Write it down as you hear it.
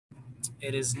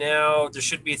It is now, there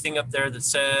should be a thing up there that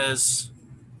says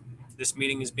this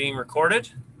meeting is being recorded,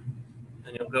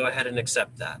 and you'll go ahead and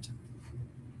accept that.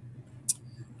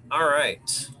 All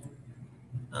right.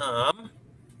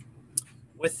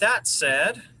 With that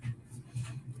said,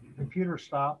 Computer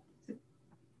stop.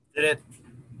 is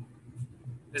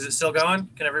it still going?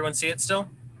 Can everyone see it still?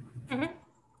 Mm-hmm. Yes.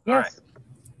 All right.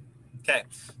 Okay.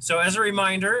 So as a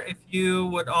reminder, if you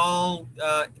would all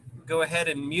go ahead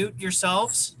and mute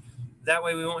yourselves, that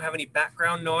way we won't have any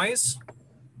background noise.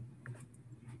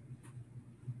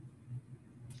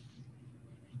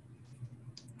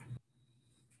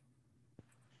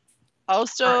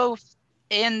 Also,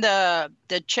 in the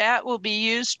chat will be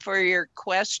used for your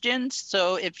questions.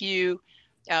 So if you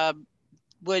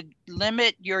would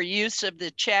limit your use of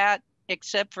the chat,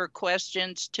 except for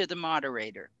questions, to the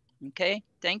moderator. Okay,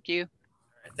 thank you.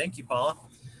 All right, thank you, Paula.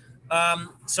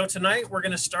 So tonight we're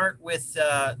going to start with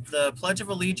the Pledge of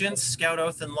Allegiance, Scout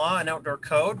Oath and Law, and Outdoor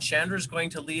Code. Chandra's going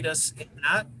to lead us in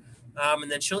that. And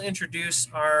then she'll introduce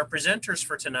our presenters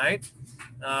for tonight.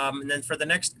 And then for the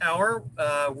next hour,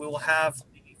 we will have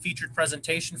the featured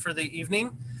presentation for the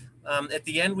evening. At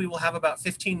the end, we will have about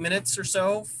 15 minutes or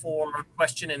so for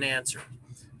question and answer.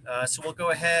 So we'll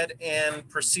go ahead and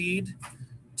proceed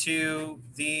to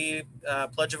the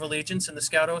Pledge of Allegiance and the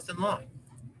Scout Oath and Law.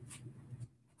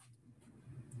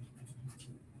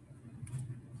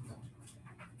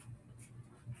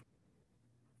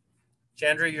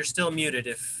 Chandra, you're still muted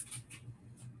if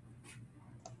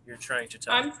you're trying to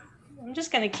talk. I'm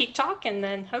just going to keep talking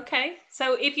then. Okay.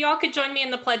 So if you all could join me in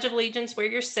the Pledge of Allegiance where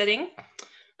you're sitting.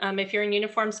 If you're in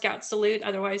uniform, Scout salute,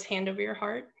 otherwise hand over your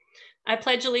heart. I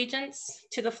pledge allegiance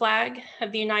to the flag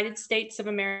of the United States of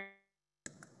America.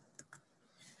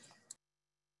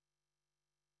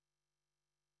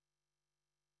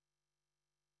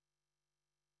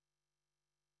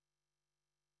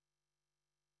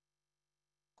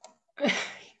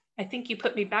 I think you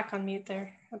put me back on mute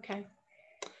there. Okay.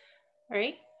 All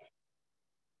right.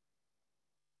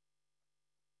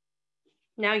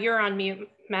 Now you're on mute,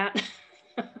 Matt.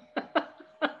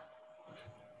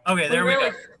 Okay, there we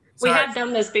go. We have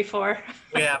done this before.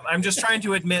 We have. I'm just trying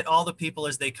to admit all the people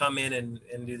as they come in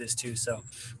and do this too. So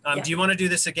yeah. Do you want to do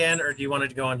this again, or do you want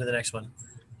to go on to the next one?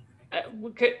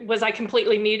 Was I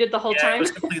completely muted the whole time? I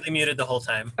was completely muted the whole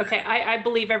time. Okay, I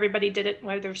believe everybody did it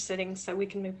while they're sitting, so we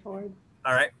can move forward.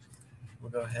 All right,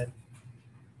 we'll go ahead.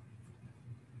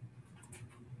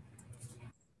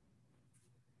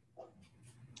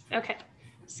 Okay,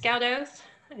 Scout Oath,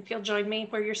 if you'll join me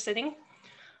where you're sitting.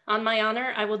 On my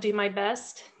honor, I will do my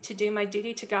best to do my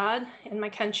duty to God and my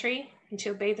country and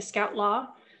to obey the Scout law,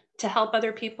 to help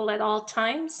other people at all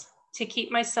times, to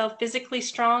keep myself physically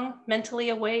strong, mentally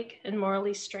awake, and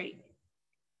morally straight.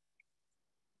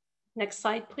 Next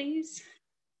slide, please.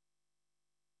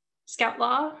 Scout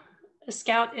law. A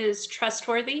Scout is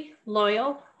trustworthy,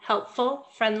 loyal, helpful,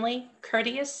 friendly,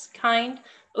 courteous, kind,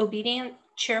 obedient,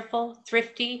 cheerful,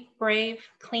 thrifty, brave,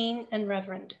 clean, and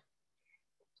reverent.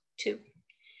 2.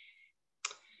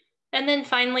 And then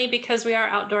finally, because we are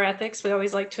outdoor ethics, we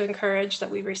always like to encourage that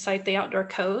we recite the outdoor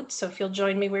code. So if you'll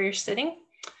join me where you're sitting.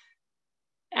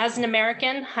 As an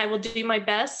American, I will do my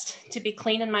best to be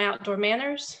clean in my outdoor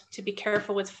manners, to be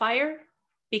careful with fire,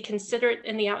 be considerate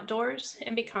in the outdoors,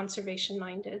 and be conservation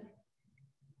minded.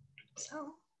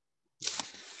 So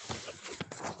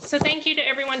thank you to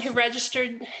everyone who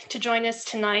registered to join us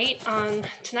tonight.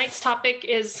 Tonight's topic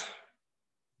is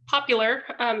popular,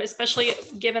 especially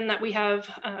given that we have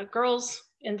girls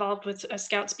involved with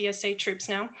Scouts BSA troops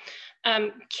now.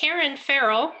 Karen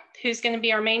Farrell, who's going to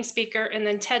be our main speaker, and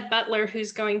then Ted Butler,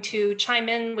 who's going to chime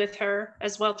in with her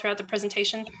as well throughout the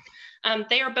presentation.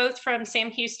 They are both from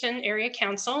Sam Houston Area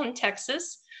Council in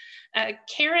Texas.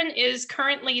 Karen is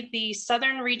currently the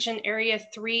Southern Region Area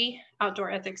 3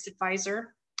 Outdoor Ethics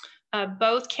Advisor.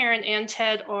 Both Karen and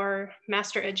Ted are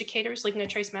master educators, Leave No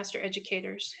Trace master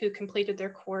educators, who completed their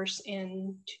course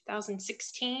in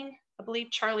 2016. I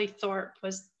believe Charlie Thorpe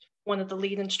was one of the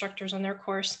lead instructors on their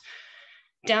course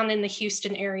down in the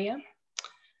Houston area.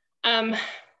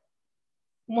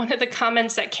 One of the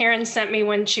comments that Karen sent me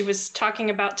when she was talking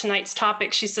about tonight's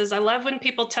topic, she says, "I love when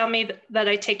people tell me that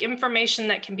I take information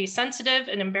that can be sensitive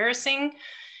and embarrassing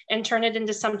and turn it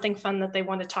into something fun that they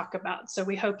want to talk about." So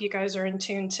we hope you guys are in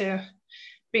tune to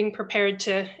being prepared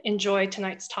to enjoy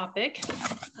tonight's topic.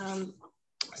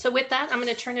 So with that, I'm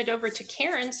going to turn it over to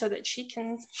Karen so that she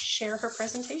can share her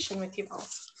presentation with you all.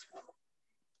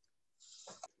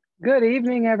 Good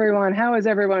evening, everyone. How is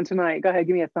everyone tonight? Go ahead,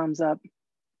 give me a thumbs up.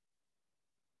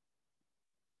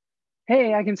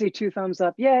 Hey, I can see 2 thumbs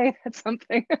up. Yay, that's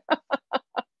something.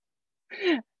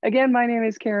 Again, my name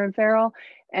is Karen Farrell,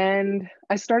 and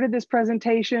I started this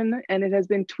presentation and it has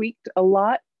been tweaked a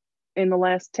lot in the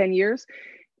last 10 years.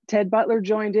 Ted Butler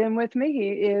joined in with me. He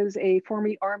is a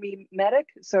former Army medic,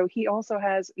 so he also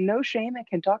has no shame and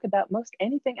can talk about most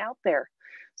anything out there.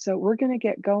 So we're gonna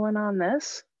get going on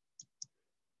this.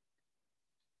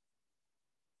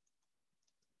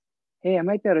 Hey, I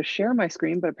might be able to share my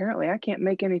screen, but apparently I can't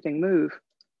make anything move.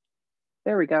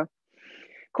 There we go.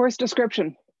 Course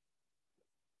description.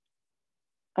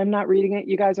 I'm not reading it.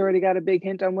 You guys already got a big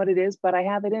hint on what it is, but I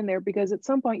have it in there because at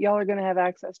some point y'all are going to have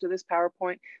access to this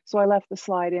PowerPoint. So I left the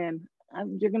slide in.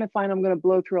 You're going to find I'm going to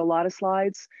blow through a lot of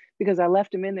slides because I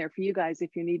left them in there for you guys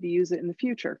if you need to use it in the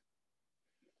future.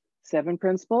 7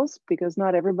 principles, because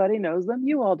not everybody knows them.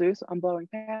 You all do, so I'm blowing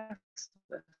past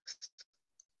this.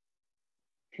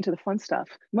 Into the fun stuff.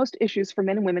 Most issues for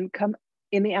men and women come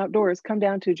in the outdoors come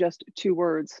down to just 2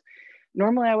 words.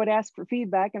 Normally I would ask for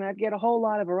feedback and I'd get a whole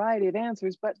lot of variety of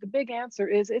answers, but the big answer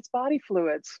is it's body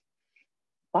fluids.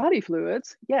 Body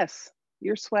fluids, yes,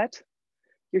 your sweat,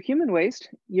 your human waste,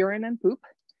 urine and poop,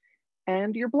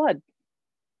 and your blood.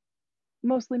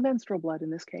 Mostly menstrual blood in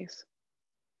this case.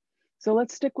 So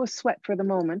let's stick with sweat for the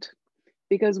moment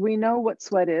because we know what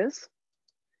sweat is.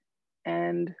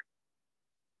 And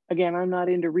again, I'm not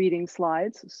into reading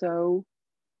slides, so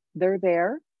they're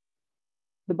there.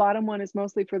 The bottom one is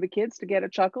mostly for the kids to get a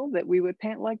chuckle that we would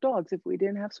pant like dogs if we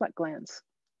didn't have sweat glands.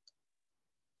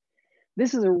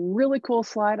 This is a really cool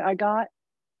slide I got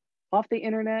off the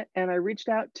internet, and I reached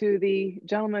out to the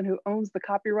gentleman who owns the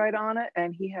copyright on it,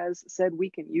 and he has said we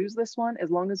can use this one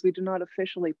as long as we do not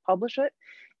officially publish it.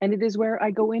 And it is where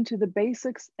I go into the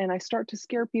basics and I start to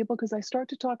scare people because I start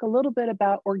to talk a little bit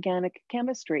about organic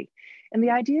chemistry. And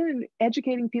the idea in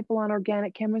educating people on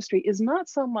organic chemistry is not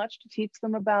so much to teach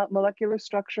them about molecular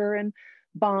structure and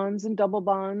bonds and double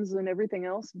bonds and everything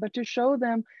else, but to show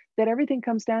them that everything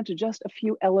comes down to just a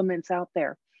few elements out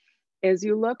there. As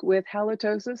you look with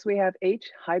halitosis, we have H,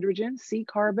 hydrogen, C,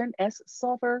 carbon, S,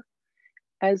 sulfur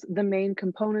as the main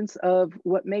components of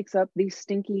what makes up the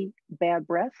stinky bad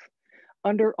breath.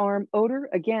 Underarm odor,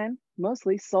 again,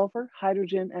 mostly sulfur,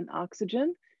 hydrogen, and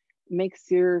oxygen. Makes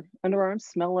your underarms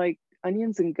smell like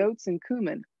onions and goats and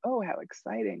cumin. Oh, how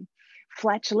exciting.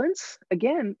 Flatulence,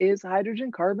 again, is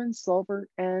hydrogen, carbon, sulfur,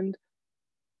 and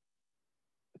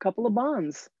a couple of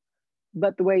bonds.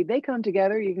 But the way they come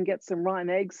together, you can get some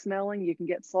rotten eggs smelling, you can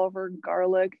get sulfur,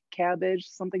 garlic, cabbage,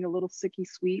 something a little sicky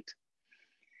sweet.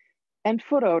 And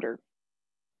foot odor,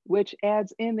 which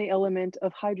adds in the element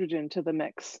of hydrogen to the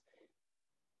mix,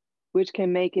 which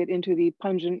can make it into the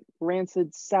pungent,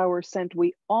 rancid, sour scent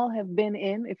we all have been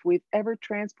in if we've ever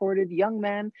transported young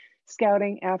men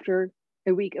scouting after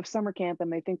a week of summer camp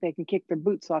and they think they can kick their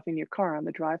boots off in your car on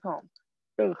the drive home.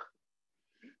 Ugh.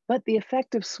 But the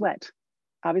effect of sweat,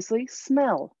 obviously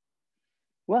smell.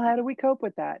 Well, how do we cope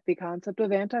with that? The concept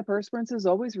of antiperspirants is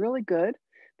always really good.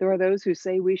 There are those who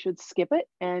say we should skip it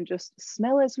and just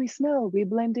smell as we smell. We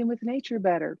blend in with nature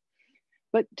better.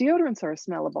 But deodorants are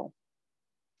smellable.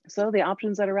 So the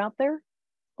options that are out there,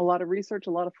 a lot of research,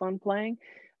 a lot of fun playing.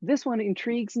 This one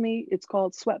intrigues me. It's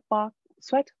called Sweat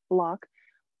Block.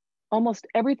 Almost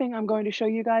everything I'm going to show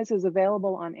you guys is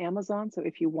available on Amazon. So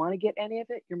if you want to get any of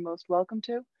it, you're most welcome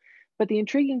to. But the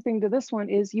intriguing thing to this one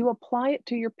is you apply it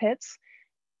to your pits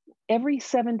every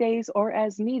 7 days or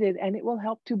as needed, and it will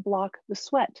help to block the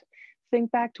sweat.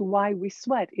 Think back to why we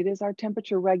sweat. It is our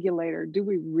temperature regulator. Do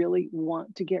we really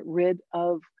want to get rid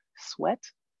of sweat?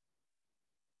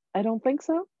 I don't think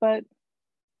so, but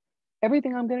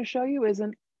everything I'm going to show you is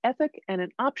an ethic and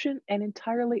an option and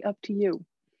entirely up to you.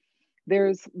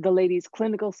 There's the ladies'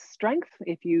 clinical strength.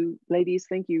 If you ladies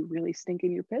think you really stink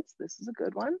in your pits, this is a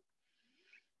good one.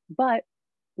 But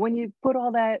when you put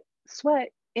all that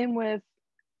sweat in with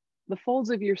the folds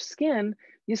of your skin,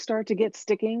 you start to get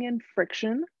sticking and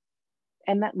friction,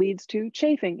 and that leads to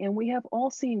chafing. And we have all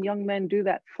seen young men do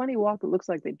that funny walk that looks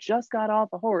like they just got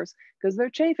off a horse because they're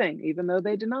chafing, even though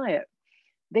they deny it.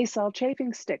 They sell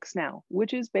chafing sticks now,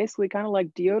 which is basically kind of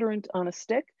like deodorant on a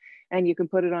stick. And you can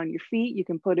put it on your feet. You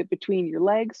can put it between your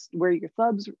legs where your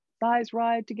thighs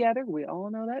ride together. We all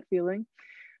know that feeling.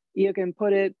 You can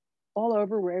put it all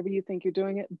over wherever you think you're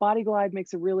doing it. Body Glide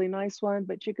makes a really nice one,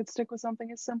 but you could stick with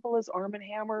something as simple as Arm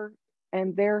 & Hammer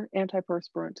and their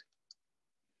antiperspirant.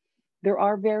 There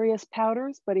are various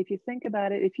powders, but if you think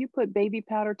about it, if you put baby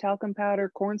powder, talcum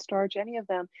powder, cornstarch, any of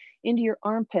them into your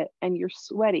armpit and you're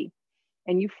sweaty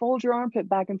and you fold your armpit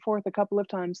back and forth a couple of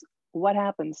times, what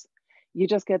happens? You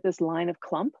just get this line of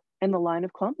clump, and the line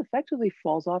of clump effectively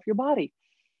falls off your body.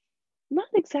 Not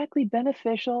exactly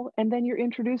beneficial, and then you're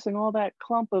introducing all that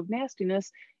clump of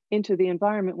nastiness into the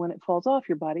environment when it falls off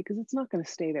your body, because it's not going to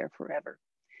stay there forever.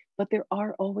 But there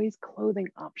are always clothing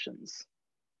options.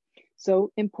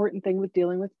 So important thing with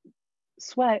dealing with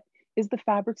sweat is the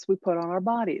fabrics we put on our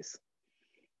bodies.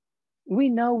 We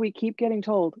know we keep getting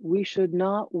told we should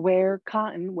not wear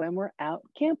cotton when we're out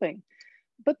camping,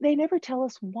 but they never tell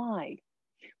us why.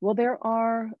 Well, there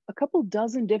are a couple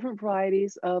dozen different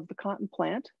varieties of the cotton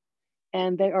plant,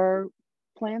 and they are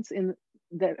plants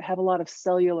that have a lot of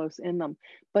cellulose in them.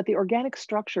 But the organic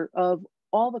structure of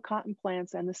all the cotton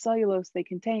plants and the cellulose they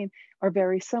contain are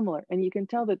very similar. And you can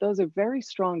tell that those are very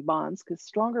strong bonds, because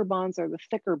stronger bonds are the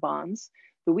thicker bonds.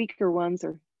 The weaker ones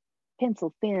are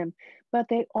pencil thin, but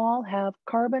they all have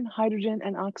carbon, hydrogen,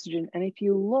 and oxygen. And if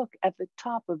you look at the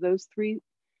top of those three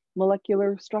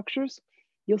molecular structures,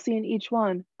 you'll see in each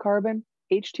one carbon,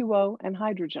 H2O, and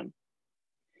hydrogen.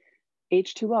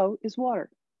 H2O is water.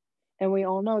 And we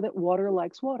all know that water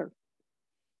likes water.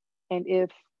 And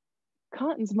if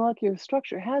cotton's molecular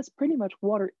structure has pretty much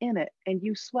water in it, and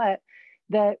you sweat,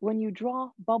 that when you draw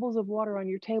bubbles of water on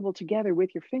your table together with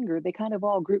your finger, they kind of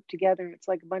all group together, and it's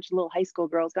like a bunch of little high school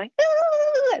girls going,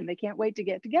 ah, and they can't wait to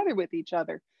get together with each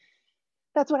other.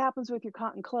 That's what happens with your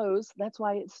cotton clothes. That's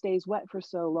why it stays wet for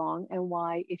so long, and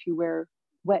why if you wear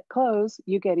wet clothes,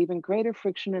 you get even greater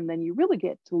friction, and then you really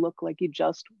get to look like you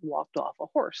just walked off a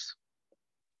horse.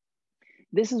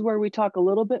 This is where we talk a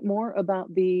little bit more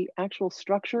about the actual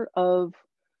structure of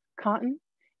cotton.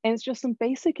 And it's just some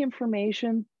basic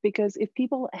information, because if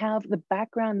people have the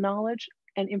background knowledge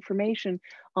and information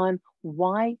on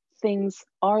why things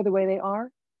are the way they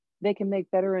are, they can make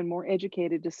better and more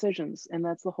educated decisions. And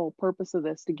that's the whole purpose of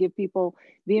this, to give people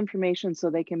the information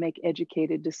so they can make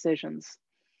educated decisions.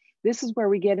 This is where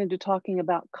we get into talking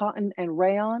about cotton and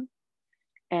rayon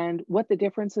and what the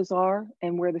differences are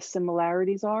and where the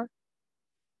similarities are.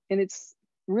 And it's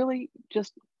really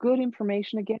just good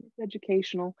information. Again, it's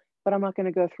educational, but I'm not going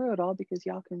to go through it all because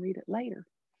y'all can read it later.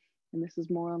 And this is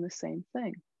more on the same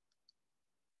thing.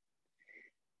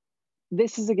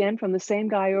 This is again from the same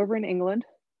guy over in England.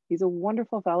 He's a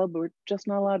wonderful fellow, but we're just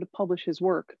not allowed to publish his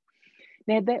work.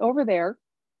 Now, over there,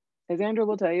 as Andrew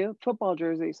will tell you, football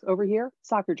jerseys. Over here,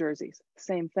 soccer jerseys,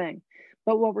 same thing.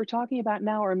 But what we're talking about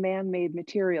now are man-made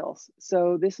materials.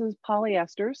 So this is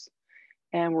polyesters.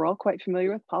 And we're all quite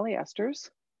familiar with polyesters.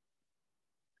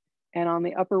 And on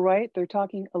the upper right, they're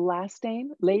talking elastane.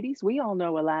 Ladies, we all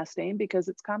know elastane because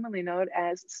it's commonly known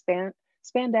as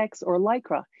spandex or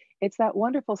lycra. It's that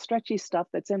wonderful stretchy stuff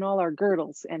that's in all our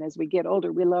girdles. And as we get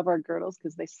older, we love our girdles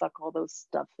because they suck all those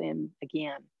stuff in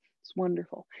again. It's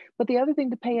wonderful. But the other thing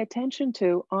to pay attention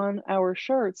to on our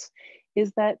shirts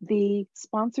is that the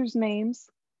sponsors' names,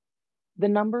 the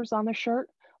numbers on the shirt,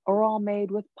 are all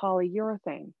made with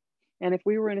polyurethane. And if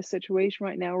we were in a situation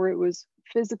right now where it was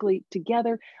physically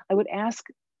together, I would ask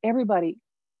everybody,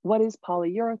 what is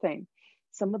polyurethane?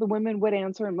 Some of the women would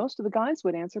answer, and most of the guys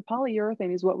would answer,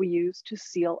 polyurethane is what we use to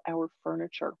seal our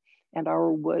furniture and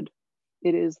our wood.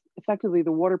 It is effectively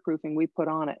the waterproofing we put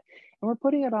on it. And we're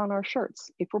putting it on our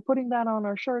shirts. If we're putting that on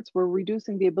our shirts, we're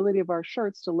reducing the ability of our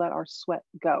shirts to let our sweat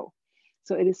go.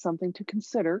 So it is something to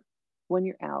consider when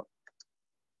you're out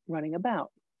running about.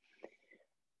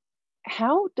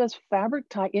 How does fabric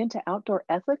tie into outdoor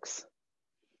ethics?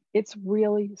 It's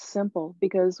really simple,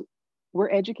 because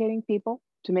we're educating people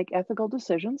to make ethical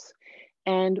decisions.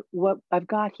 And what I've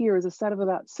got here is a set of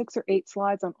about 6 or 8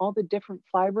 slides on all the different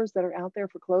fibers that are out there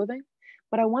for clothing.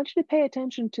 But I want you to pay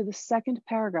attention to the second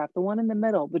paragraph, the one in the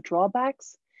middle, the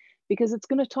drawbacks, because it's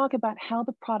going to talk about how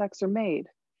the products are made.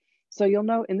 So you'll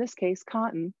note in this case,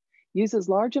 cotton uses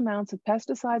large amounts of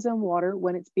pesticides and water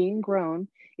when it's being grown.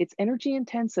 It's energy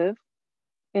intensive.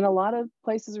 In a lot of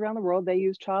places around the world, they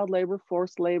use child labor,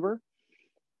 forced labor.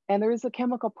 And there is a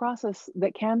chemical process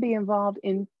that can be involved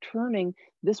in turning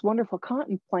this wonderful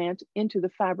cotton plant into the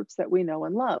fabrics that we know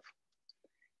and love.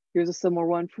 Here's a similar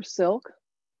one for silk,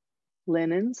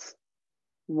 linens,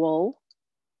 wool,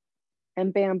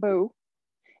 and bamboo.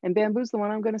 And bamboo is the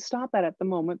one I'm going to stop at the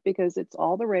moment, because it's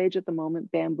all the rage at the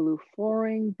moment. Bamboo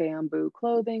flooring, bamboo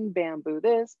clothing, bamboo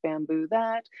this, bamboo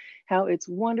that, how it's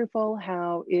wonderful,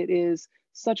 how it is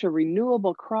such a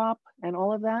renewable crop and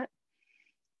all of that.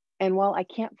 And while I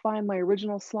can't find my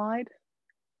original slide,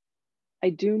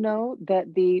 I do know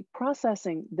that the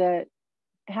processing that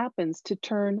happens to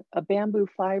turn a bamboo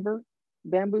fiber,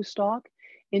 bamboo stalk,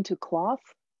 into cloth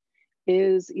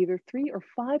is either 3 or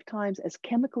 5 times as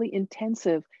chemically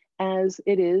intensive as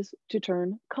it is to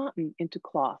turn cotton into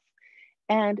cloth.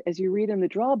 And as you read in the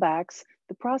drawbacks,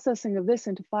 the processing of this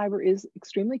into fiber is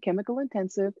extremely chemical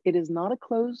intensive. It is not a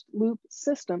closed loop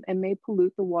system and may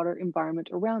pollute the water environment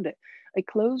around it. A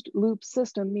closed loop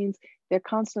system means they're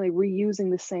constantly reusing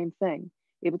the same thing.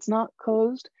 If it's not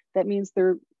closed, that means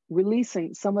they're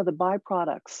releasing some of the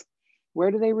byproducts.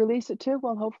 Where do they release it to?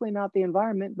 Well, hopefully not the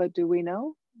environment, but do we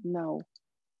know? No.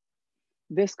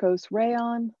 Viscose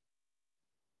rayon,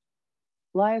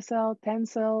 lyocell,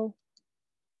 tencel,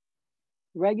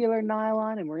 regular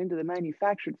nylon, and we're into the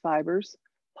manufactured fibers,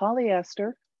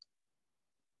 polyester,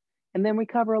 and then we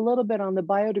cover a little bit on the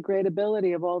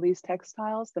biodegradability of all these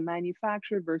textiles, the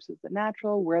manufactured versus the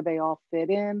natural, where they all fit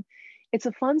in. It's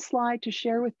a fun slide to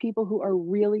share with people who are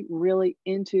really, really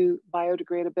into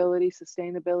biodegradability,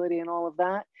 sustainability, and all of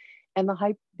that. And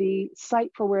the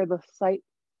site for where the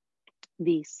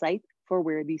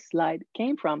slide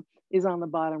came from is on the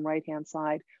bottom right-hand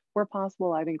side. Where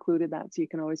possible, I've included that so you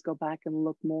can always go back and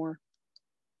look more.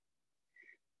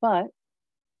 But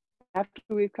after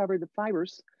we've covered the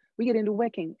fibers, we get into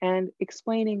wicking and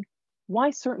explaining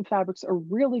why certain fabrics are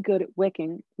really good at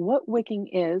wicking, what wicking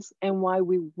is, and why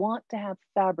we want to have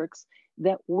fabrics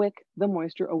that wick the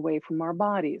moisture away from our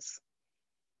bodies.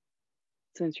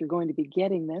 Since you're going to be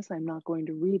getting this, I'm not going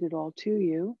to read it all to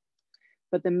you,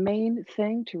 but the main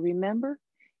thing to remember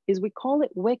is we call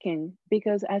it wicking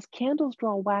because as candles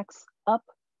draw wax up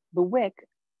the wick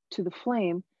to the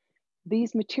flame,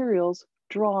 these materials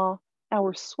draw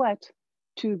our sweat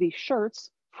to the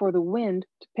shirts for the wind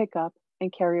to pick up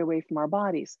and carry away from our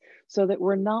bodies so that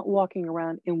we're not walking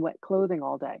around in wet clothing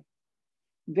all day.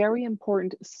 Very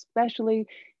important, especially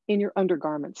in your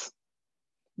undergarments,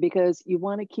 because you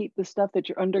want to keep the stuff that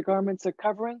your undergarments are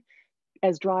covering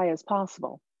as dry as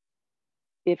possible.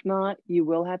 If not, you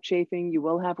will have chafing, you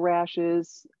will have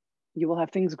rashes, you will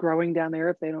have things growing down there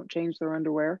if they don't change their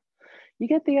underwear. You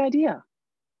get the idea.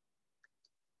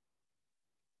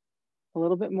 A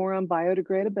little bit more on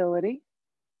biodegradability.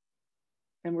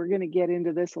 And we're going to get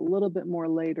into this a little bit more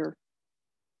later.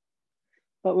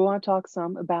 But we want to talk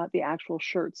some about the actual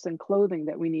shirts and clothing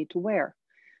that we need to wear.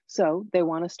 So they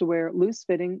want us to wear loose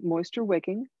fitting, moisture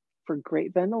wicking for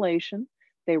great ventilation.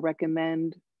 They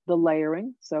recommend the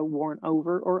layering, so worn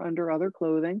over or under other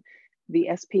clothing, the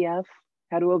SPF,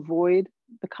 how to avoid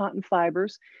the cotton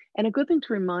fibers. And a good thing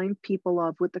to remind people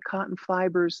of with the cotton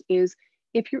fibers is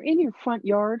if you're in your front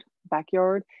yard,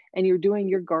 backyard, and you're doing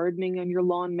your gardening and your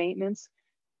lawn maintenance,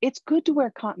 it's good to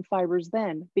wear cotton fibers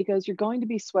then because you're going to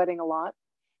be sweating a lot,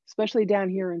 especially down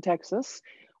here in Texas,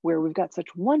 where we've got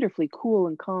such wonderfully cool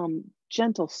and calm,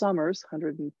 gentle summers,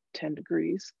 110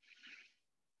 degrees.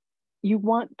 You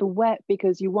want the wet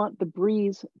because you want the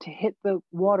breeze to hit the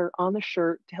water on the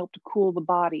shirt to help to cool the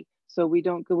body so we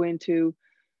don't go into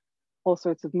all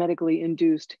sorts of medically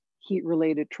induced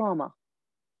heat-related trauma.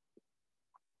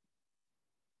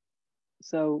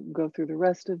 So go through the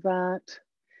rest of that.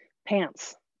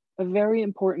 Pants, a very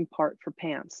important part for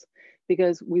pants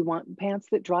because we want pants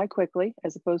that dry quickly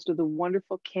as opposed to the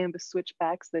wonderful canvas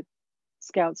switchbacks that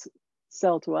Scouts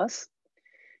sell to us.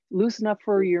 Loose enough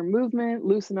for your movement,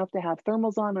 loose enough to have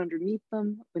thermals on underneath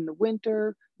them in the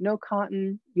winter, no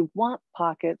cotton. You want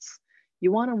pockets.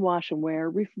 You want to wash and wear.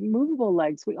 Removable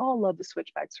legs. We all love the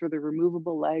switchbacks for the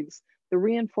removable legs. The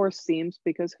reinforced seams,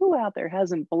 because who out there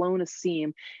hasn't blown a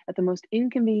seam at the most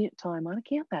inconvenient time on a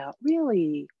camp out?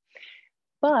 Really?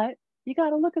 But you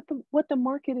got to look at what the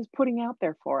market is putting out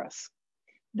there for us.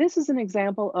 This is an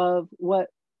example of what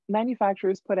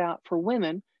manufacturers put out for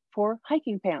women for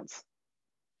hiking pants.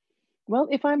 Well,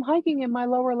 if I'm hiking and my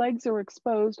lower legs are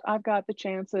exposed, I've got the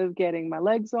chance of getting my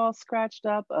legs all scratched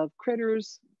up, of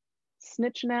critters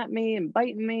snitching at me and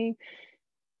biting me.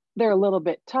 They're a little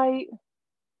bit tight.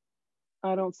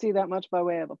 I don't see that much by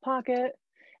way of a pocket.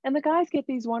 And the guys get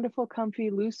these wonderful, comfy,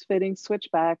 loose-fitting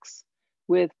switchbacks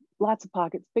with lots of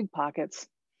pockets, big pockets.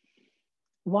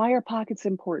 Why are pockets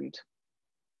important?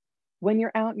 When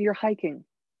you're out and you're hiking,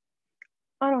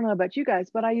 I don't know about you guys,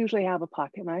 but I usually have a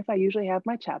pocket knife. I usually have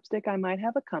my chapstick. I might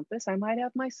have a compass. I might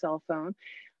have my cell phone.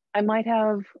 I might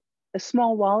have a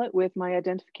small wallet with my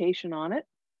identification on it.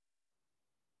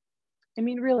 I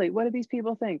mean, really, what do these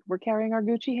people think? We're carrying our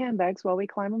Gucci handbags while we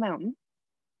climb a mountain?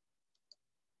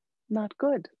 Not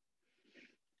good.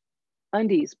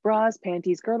 Undies, bras,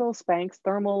 panties, girdles, Spanx,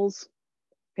 thermals,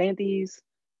 panties.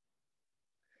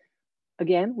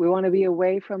 Again, we want to be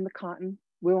away from the cotton.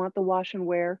 We want the wash and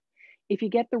wear. If you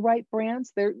get the right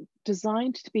brands, they're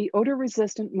designed to be odor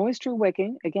resistant, moisture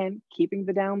wicking. Again, keeping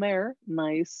the down there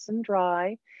nice and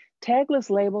dry. Tagless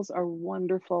labels are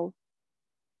wonderful.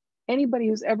 Anybody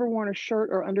who's ever worn a shirt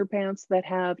or underpants that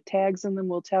have tags in them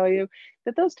will tell you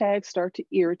that those tags start to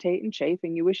irritate and chafe,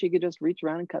 and you wish you could just reach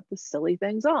around and cut the silly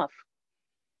things off.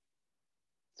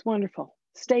 It's wonderful.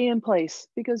 Stay in place,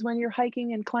 because when you're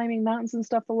hiking and climbing mountains and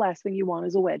stuff, the last thing you want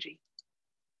is a wedgie.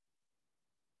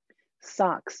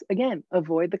 Socks, again,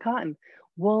 avoid the cotton.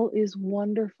 Wool is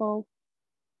wonderful.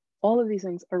 All of these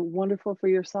things are wonderful for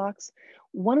your socks.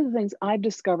 One of the things I've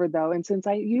discovered though, and since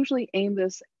I usually aim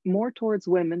this more towards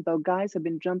women, though guys have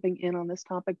been jumping in on this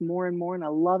topic more and more, and I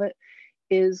love it,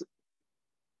 is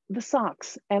the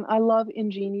socks. And I love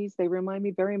Ingenis. They remind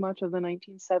me very much of the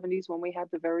 1970s when we had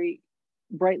the very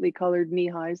brightly colored knee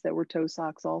highs that were toe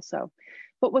socks also.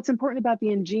 But what's important about the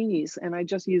Ingenis, and I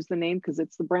just use the name because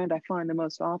it's the brand I find the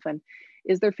most often,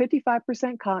 is they're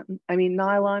 55%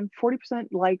 nylon,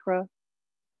 40% lycra,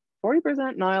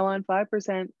 40% nylon,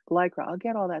 5% lycra. I'll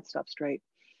get all that stuff straight,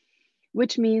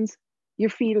 which means your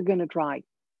feet are going to dry.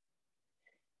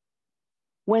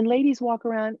 When ladies walk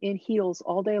around in heels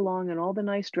all day long and all the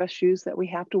nice dress shoes that we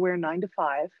have to wear 9 to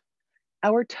 5,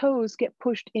 our toes get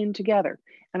pushed in together,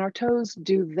 and our toes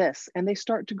do this, and they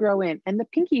start to grow in, and the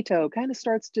pinky toe kind of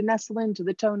starts to nestle into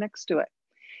the toe next to it.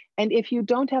 And if you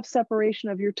don't have separation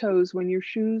of your toes when your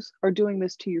shoes are doing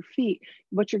this to your feet,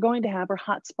 what you're going to have are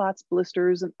hot spots,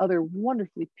 blisters, and other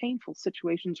wonderfully painful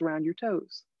situations around your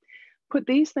toes. Put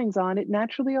these things on, it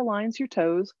naturally aligns your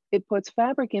toes. It puts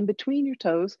fabric in between your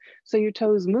toes so your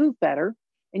toes move better,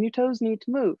 and your toes need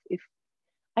to move. If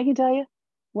I can tell you,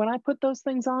 when I put those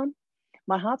things on,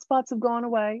 my hot spots have gone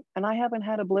away, and I haven't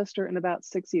had a blister in about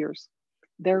 6 years.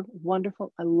 They're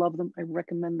wonderful. I love them. I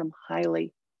recommend them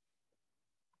highly.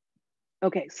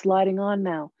 Okay, sliding on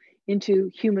now into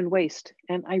human waste.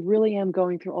 And I really am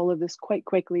going through all of this quite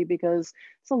quickly because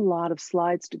it's a lot of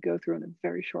slides to go through in a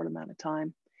very short amount of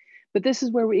time. But this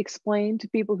is where we explain to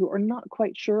people who are not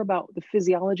quite sure about the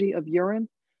physiology of urine,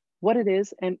 what it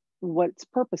is and what its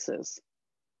purpose is.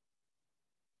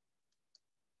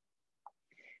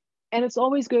 And it's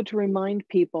always good to remind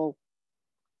people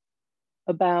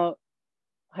about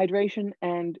hydration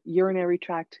and urinary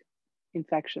tract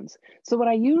infections. So what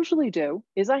I usually do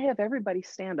is I have everybody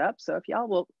stand up. So if y'all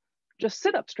will just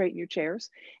sit up straight in your chairs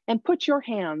and put your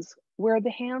hands where the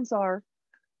hands are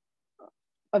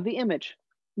of the image.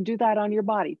 Do that on your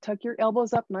body. Tuck your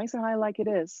elbows up nice and high like it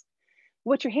is.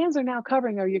 What your hands are now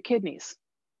covering are your kidneys.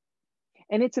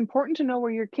 And it's important to know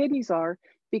where your kidneys are,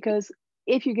 because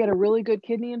if you get a really good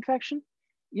kidney infection,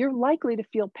 you're likely to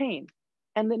feel pain.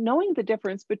 And knowing the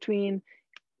difference between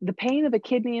the pain of a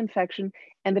kidney infection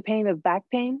and the pain of back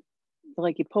pain,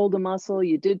 like you pulled a muscle,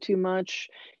 you did too much,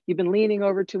 you've been leaning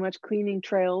over too much, cleaning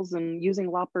trails and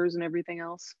using loppers and everything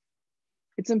else.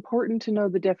 It's important to know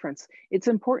the difference. It's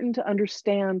important to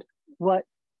understand what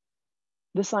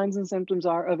the signs and symptoms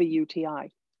are of a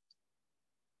UTI.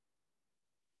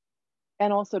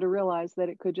 And also to realize that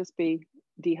it could just be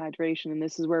dehydration. And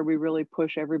this is where we really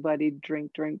push everybody,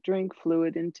 drink, drink, drink,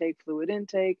 fluid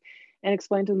intake, and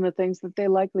explain to them the things that they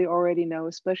likely already know,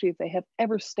 especially if they have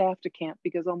ever staffed a camp,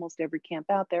 because almost every camp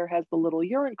out there has the little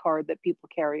urine card that people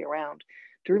carry around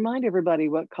to remind everybody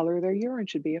what color their urine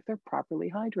should be if they're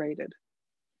properly hydrated.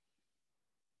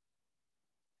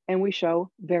 And we show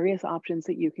various options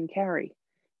that you can carry.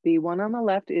 The one on the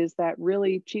left is that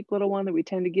really cheap little one that we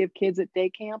tend to give kids at day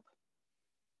camp.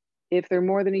 If they're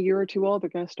more than a year or two old, they're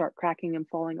going to start cracking and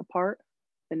falling apart.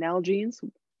 The Nalgene's,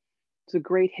 it's a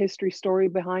great history story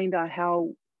behind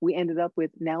how we ended up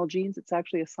with Nalgene's. It's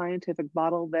actually a scientific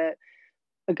bottle that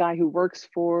a guy who works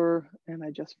for, and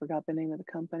I just forgot the name of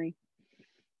the company,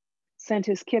 sent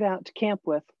his kid out to camp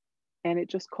with, and it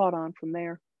just caught on from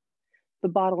there. The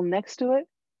bottle next to it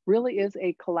really is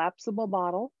a collapsible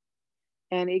bottle,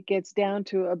 and it gets down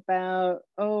to about,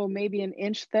 maybe an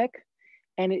inch thick.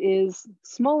 And it is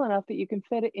small enough that you can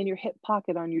fit it in your hip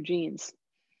pocket on your jeans,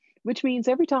 which means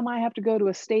every time I have to go to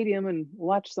a stadium and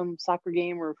watch some soccer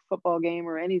game or football game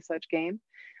or any such game,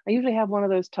 I usually have one of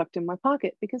those tucked in my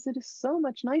pocket, because it is so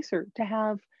much nicer to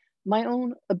have my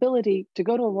own ability to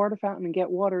go to a water fountain and get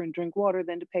water and drink water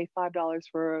than to pay $5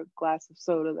 for a glass of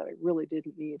soda that I really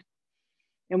didn't need.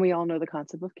 And we all know the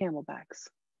concept of Camelbacks.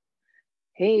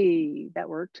 Hey, that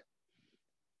worked.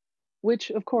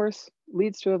 Which of course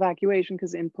leads to evacuation,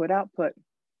 because input, output.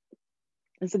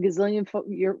 There's a gazillion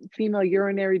female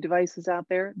urinary devices out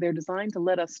there. They're designed to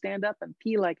let us stand up and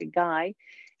pee like a guy.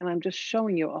 And I'm just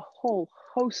showing you a whole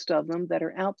host of them that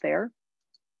are out there.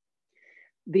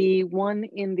 The one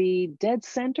in the dead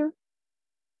center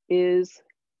is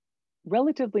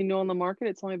relatively new on the market.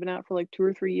 It's only been out for like 2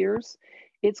 or 3 years.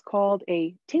 It's called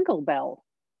a Tinkle Bell.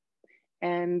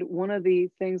 And one of the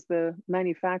things the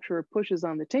manufacturer pushes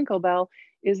on the Tinkerbell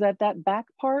is that that back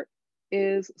part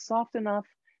is soft enough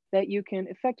that you can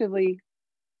effectively,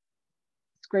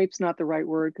 scrape's not the right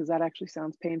word because that actually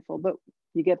sounds painful, but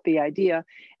you get the idea,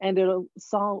 and it'll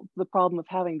solve the problem of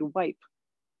having to wipe.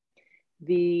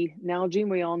 The Nalgene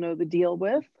we all know the deal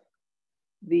with.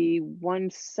 The 1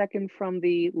 second from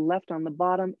the left on the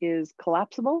bottom is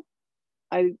collapsible.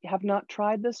 I have not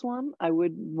tried this one. I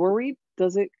would worry,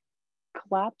 does it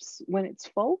collapse when it's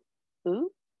full? Ooh.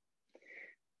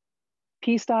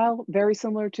 P-style, very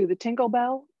similar to the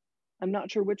Tinkerbell. I'm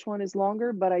not sure which one is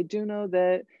longer, but I do know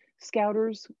that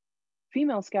scouters,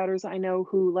 female scouters I know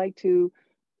who like to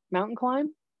mountain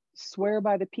climb, swear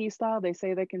by the P-style. They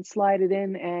say they can slide it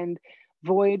in and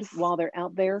void while they're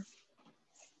out there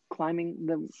climbing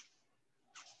the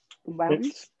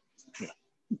mountains.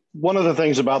 One of the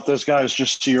things about this, guys,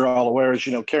 just so you're all aware, is,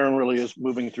 you know, Karen really is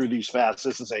moving through these fast.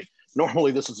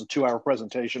 Normally this is a 2-hour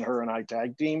presentation, her and I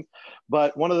tag team.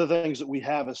 But one of the things that we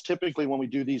have is typically when we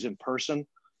do these in person,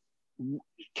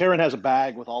 Karen has a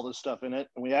bag with all this stuff in it,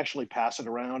 and we actually pass it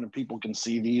around and people can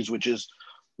see these, which is,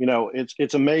 you know,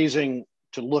 it's amazing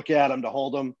to look at them, to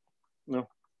hold them. You know,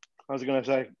 I was going to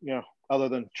say, you know, other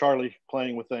than Charlie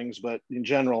playing with things, but in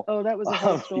general. Oh, that was a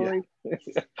whole story. Yeah.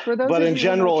 For those but of in you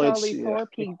general, who know Charlie it's,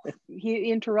 Thorpe,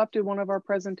 he interrupted one of our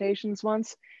presentations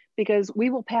once because we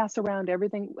will pass around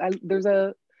everything. There's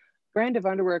a brand of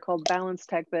underwear called Balance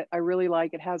Tech that I really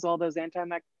like. It has all those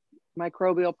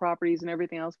antimicrobial properties and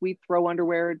everything else. We throw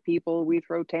underwear at people, we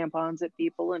throw tampons at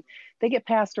people, and they get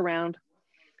passed around.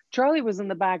 Charlie was in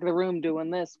the back of the room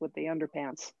doing this with the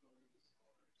underpants.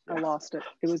 I lost it.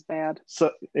 It was bad.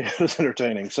 So it was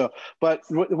entertaining. So, but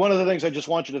one of the things I just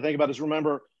want you to think about is,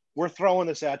 remember, we're throwing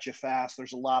this at you fast.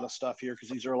 There's a lot of stuff here because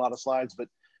these are a lot of slides, but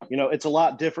you know, it's a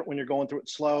lot different when you're going through it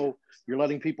slow. You're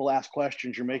letting people ask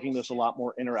questions. You're making this a lot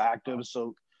more interactive.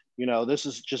 So, you know, this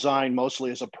is designed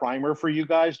mostly as a primer for you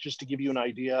guys, just to give you an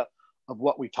idea of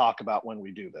what we talk about when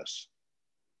we do this.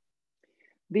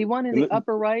 The one in the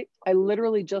upper right, I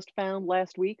literally just found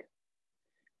last week.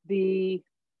 The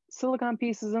silicone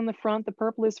pieces in the front, the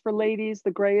purple is for ladies, the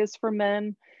gray is for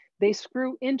men. They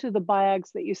screw into the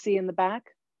bags that you see in the back,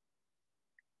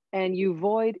 and you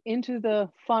void into the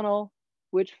funnel,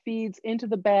 which feeds into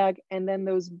the bag, and then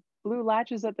those blue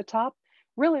latches at the top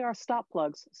really are stop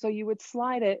plugs. So you would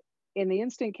slide it in the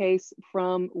instant case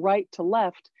from right to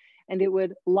left, and it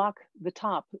would lock the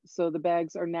top, so the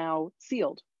bags are now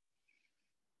sealed.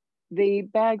 The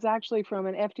bags actually, from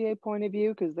an FDA point of view,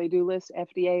 because they do list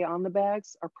FDA on the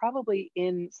bags, are probably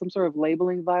in some sort of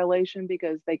labeling violation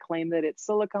because they claim that it's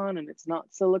silicone and it's not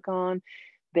silicone.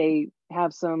 They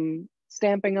have some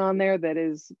stamping on there that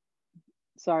is,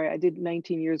 sorry, I did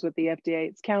 19 years with the FDA,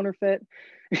 it's counterfeit.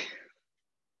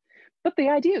 But the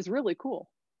idea is really cool.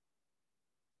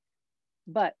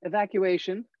 But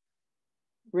evacuation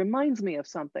reminds me of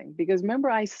something, because remember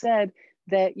I said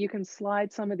that you can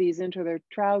slide some of these into their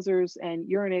trousers and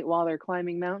urinate while they're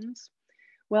climbing mountains.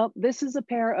 Well, this is a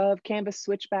pair of canvas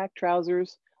switchback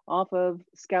trousers off of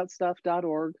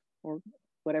scoutstuff.org or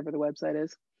whatever the website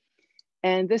is.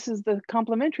 And this is the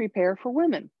complementary pair for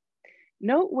women.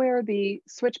 Note where the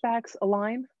switchbacks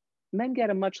align. Men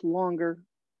get a much longer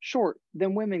short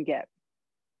than women get.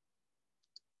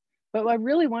 But I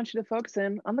really want you to focus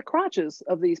in on the crotches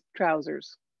of these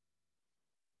trousers.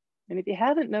 And if you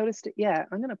haven't noticed it yet,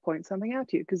 I'm going to point something out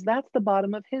to you, because that's the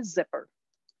bottom of his zipper.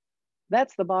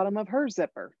 That's the bottom of her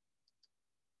zipper.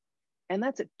 And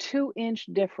that's a 2-inch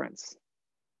difference,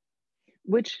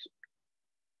 which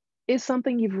is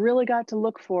something you've really got to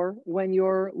look for when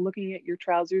you're looking at your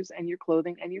trousers and your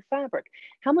clothing and your fabric.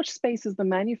 How much space is the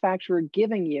manufacturer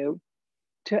giving you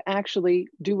to actually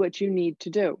do what you need to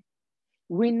do?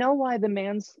 We know why the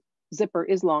man's zipper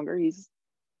is longer. He's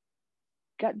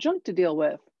got junk to deal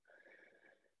with.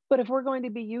 But if we're going to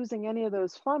be using any of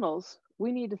those funnels,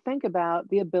 we need to think about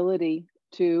the ability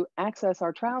to access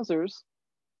our trousers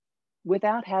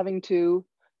without having to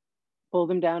pull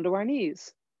them down to our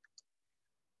knees.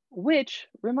 Which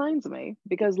reminds me,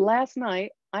 because last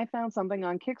night I found something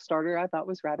on Kickstarter I thought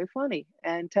was rather funny.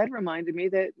 And Ted reminded me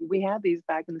that we had these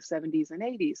back in the 70s and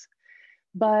 80s.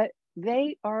 But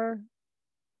they are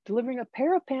delivering a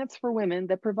pair of pants for women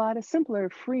that provide a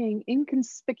simpler, freeing,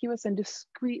 inconspicuous, and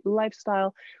discreet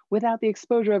lifestyle without the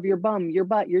exposure of your bum, your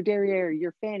butt, your derriere,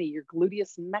 your fanny, your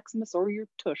gluteus maximus, or your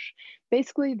tush.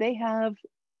 Basically, they have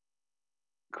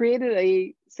created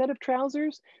a set of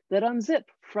trousers that unzip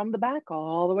from the back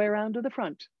all the way around to the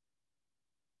front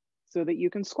so that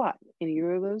you can squat in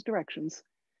either of those directions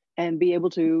and be able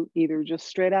to either just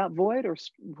straight out void or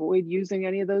void using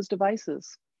any of those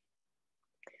devices.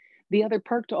 The other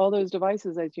perk to all those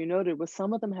devices, as you noted, was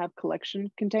some of them have collection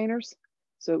containers.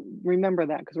 So remember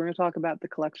that, because we're going to talk about the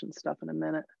collection stuff in a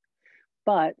minute.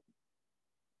 But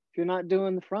if you're not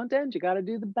doing the front end, you got to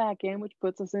do the back end, which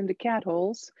puts us into cat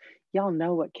holes. Y'all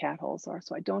know what cat holes are,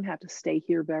 so I don't have to stay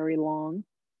here very long.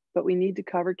 But we need to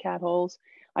cover cat holes.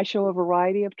 I show a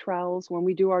variety of trowels when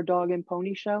we do our dog and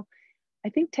pony show. I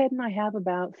think Ted and I have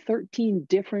about 13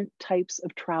 different types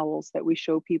of trowels that we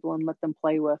show people and let them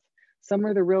play with. Some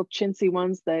are the real chintzy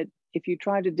ones that if you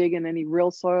try to dig in any real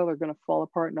soil are going to fall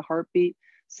apart in a heartbeat.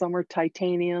 Some are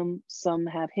titanium, some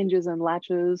have hinges and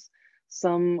latches.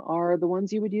 Some are the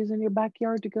ones you would use in your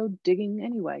backyard to go digging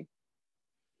anyway.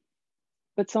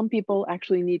 But some people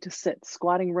actually need to sit.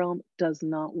 Squatting realm does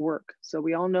not work. So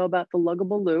we all know about the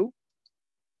luggable loo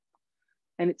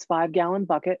and its 5-gallon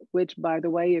bucket, which by the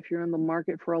way, if you're in the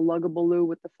market for a luggable loo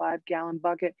with the 5-gallon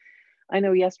bucket, I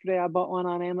know yesterday I bought one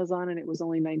on Amazon and it was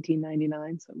only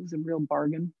 $19.99, so it was a real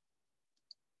bargain.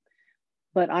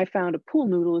 But I found a pool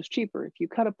noodle is cheaper. If you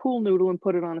cut a pool noodle and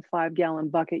put it on a 5-gallon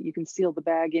bucket, you can seal the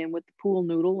bag in with the pool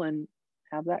noodle and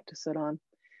have that to sit on.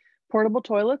 Portable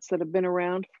toilets that have been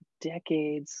around for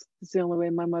decades. It's the only way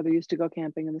my mother used to go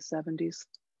camping in the 70s.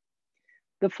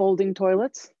 The folding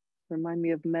toilets remind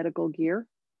me of medical gear.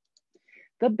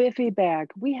 The Biffy bag.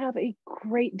 We have a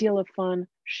great deal of fun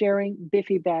sharing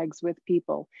Biffy bags with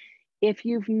people. If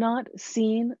you've not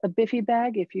seen a Biffy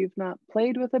bag, if you've not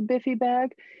played with a Biffy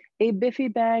bag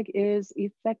is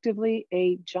effectively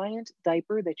a giant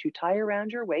diaper that you tie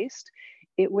around your waist.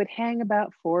 It would hang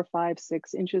about 4, 5,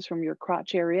 6 inches from your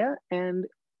crotch area, and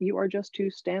you are just to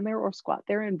stand there or squat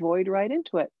there and void right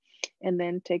into it, and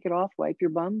then take it off, wipe your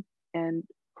bum, and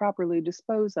properly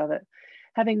dispose of it.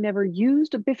 Having never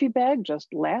used a Biffy bag,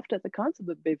 just laughed at the concept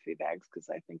of Biffy bags because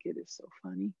I think it is so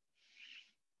funny.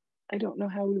 I don't know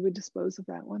how we would dispose of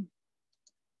that one.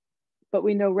 But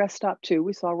we know Rest Stop 2.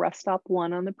 We saw Rest Stop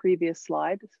 1 on the previous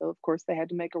slide. So of course they had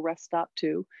to make a Rest Stop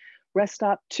 2. Rest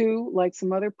Stop 2, like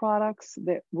some other products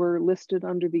that were listed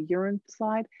under the urine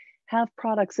slide, have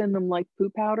products in them like poo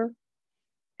powder,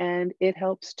 and it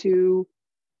helps to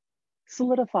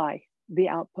solidify the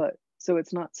output so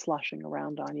it's not sloshing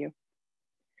around on you.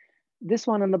 This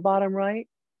one on the bottom right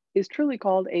is truly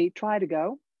called a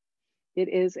try-to-go. It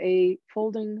is a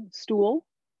folding stool.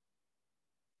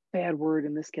 Bad word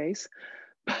in this case,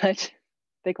 but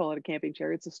they call it a camping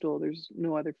chair. It's a stool. There's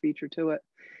no other feature to it.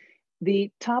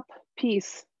 The top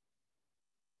piece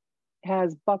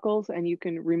has buckles and you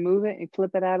can remove it and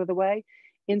flip it out of the way.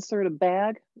 Insert a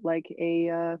bag, like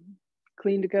a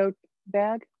clean to go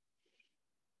bag,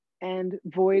 and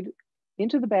void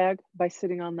into the bag by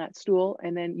sitting on that stool,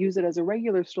 and then use it as a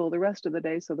regular stool the rest of the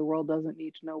day so the world doesn't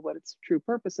need to know what its true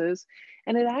purpose is.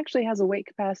 And it actually has a weight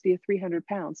capacity of 300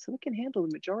 pounds, so it can handle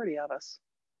the majority of us.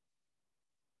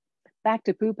 Back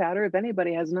to poo powder. If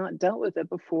anybody has not dealt with it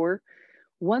before,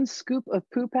 1 scoop of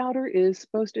poo powder is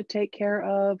supposed to take care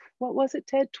of, what was it,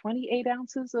 Ted? 28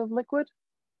 ounces of liquid?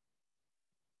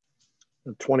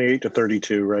 28 to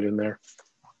 32 right in there.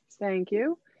 Thank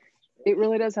you. It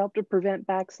really does help to prevent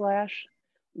backslash.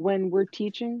 When we're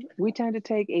teaching, we tend to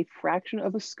take a fraction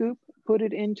of a scoop, put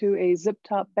it into a zip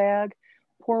top bag,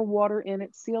 pour water in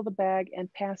it, seal the bag,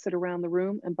 and pass it around the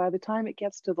room. And by the time it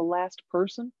gets to the last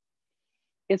person,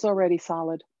 it's already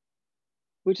solid,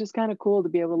 which is kind of cool to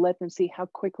be able to let them see how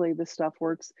quickly this stuff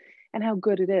works and how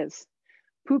good it is.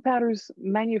 Poo powder's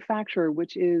manufacturer,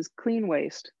 which is Clean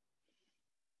Waste,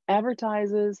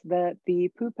 advertises that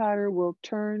the poo powder will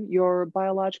turn your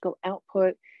biological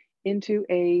output into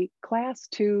a class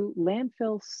 2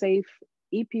 landfill safe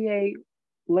EPA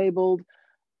labeled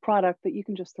product that you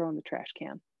can just throw in the trash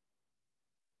can.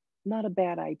 Not a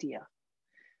bad idea.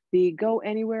 The Go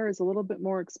Anywhere is a little bit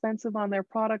more expensive on their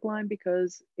product line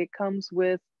because it comes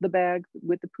with the bag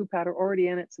with the poo powder already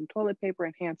in it, some toilet paper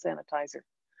and hand sanitizer.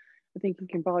 I think you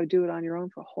can probably do it on your own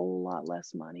for a whole lot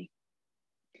less money.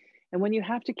 And when you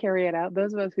have to carry it out,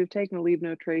 those of us who've taken a Leave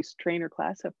No Trace trainer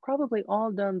class have probably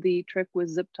all done the trick with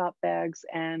zip top bags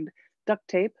and duct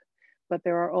tape, but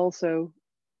there are also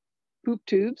poop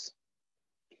tubes.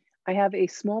 I have a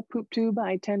small poop tube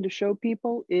I tend to show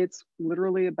people. It's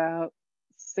literally about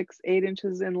 6, 8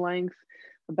 inches in length,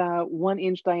 about 1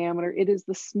 inch diameter. It is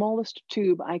the smallest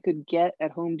tube I could get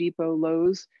at Home Depot,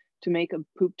 Lowe's to make a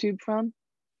poop tube from.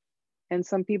 And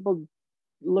some people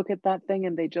look at that thing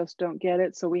and they just don't get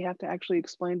it. So we have to actually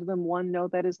explain to them, 1, no,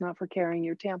 that is not for carrying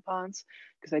your tampons,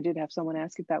 because I did have someone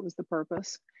ask if that was the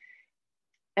purpose.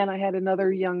 And I had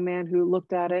another young man who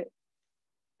looked at it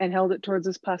and held it towards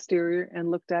his posterior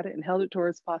and looked at it and held it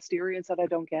towards posterior and said, I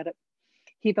don't get it.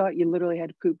 He thought you literally had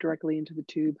to poop directly into the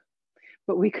tube.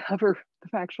 but we cover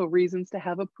the actual reasons to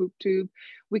have a poop tube.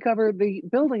 We cover the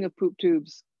building of poop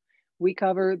tubes. We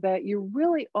cover that you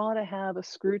really ought to have a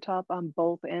screw top on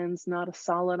both ends, not a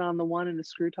solid on the one and a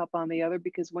screw top on the other,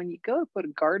 because when you go to put a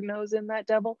garden hose in that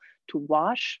devil to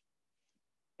wash,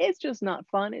 it's just not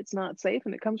fun, it's not safe,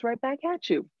 and it comes right back at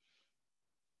you.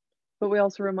 But we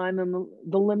also remind them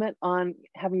the limit on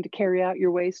having to carry out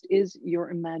your waste is your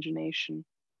imagination.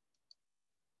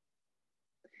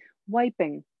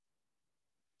 Wiping.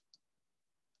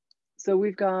 So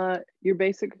we've got your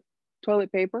basic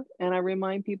toilet paper, and I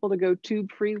remind people to go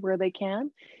tube free where they can.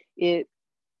 It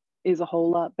is a whole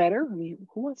lot better. I mean,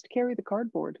 who wants to carry the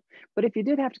cardboard? But if you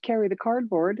did have to carry the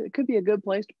cardboard, it could be a good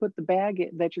place to put the bag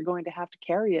that you're going to have to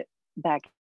carry it back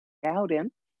out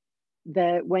in.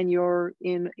 That when you're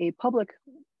in a public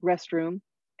restroom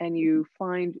and you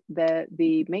find that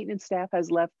the maintenance staff has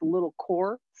left the little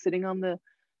core sitting on the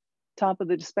top of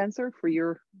the dispenser for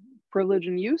your privilege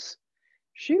and use,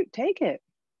 shoot, take it.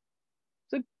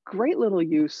 It's a great little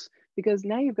use, because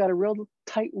now you've got a real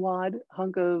tight wad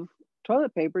hunk of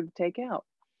toilet paper to take out.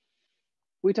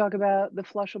 We talk about the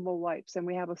flushable wipes, and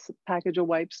we have a package of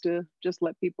wipes to just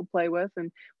let people play with.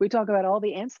 And we talk about all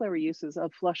the ancillary uses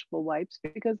of flushable wipes,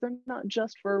 because they're not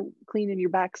just for cleaning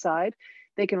your backside.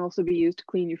 They can also be used to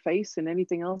clean your face and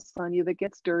anything else on you that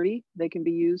gets dirty. They can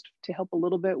be used to help a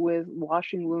little bit with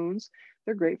washing wounds.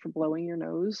 They're great for blowing your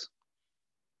nose,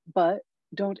 but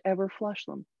don't ever flush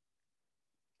them.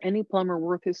 Any plumber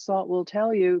worth his salt will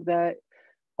tell you that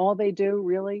all they do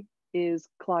really is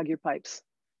clog your pipes.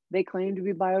 They claim to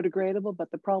be biodegradable,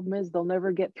 but the problem is they'll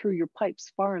never get through your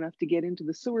pipes far enough to get into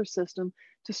the sewer system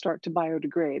to start to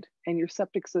biodegrade, and your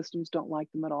septic systems don't like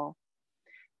them at all.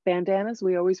 Bandanas,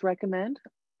 we always recommend.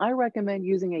 I recommend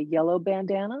using a yellow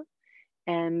bandana,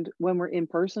 and when we're in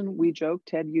person, we joke,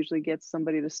 Ted usually gets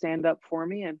somebody to stand up for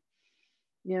me, and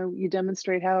you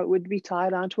demonstrate how it would be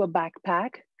tied onto a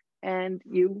backpack, and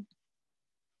you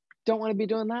don't want to be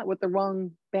doing that with the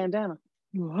wrong bandana.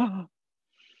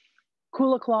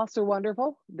 Kula cloths are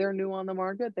wonderful. They're new on the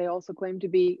market. They also claim to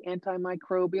be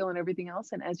antimicrobial and everything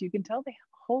else. And as you can tell, they have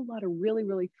a whole lot of really,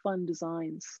 really fun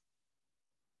designs.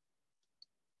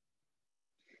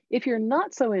 If you're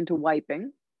not so into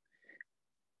wiping,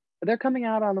 they're coming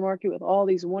out on the market with all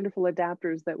these wonderful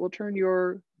adapters that will turn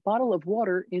your bottle of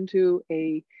water into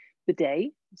a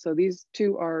bidet. So these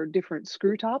two are different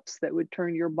screw tops that would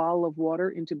turn your bottle of water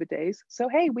into bidets. So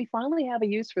hey, we finally have a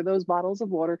use for those bottles of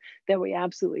water that we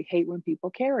absolutely hate when people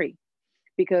carry,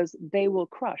 because they will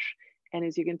crush. And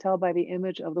as you can tell by the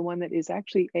image of the one that is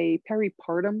actually a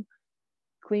peripartum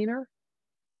cleaner,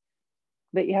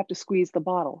 that you have to squeeze the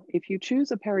bottle. If you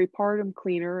choose a peripartum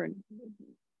cleaner and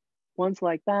ones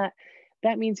like that,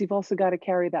 that means you've also got to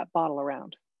carry that bottle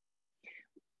around.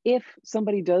 If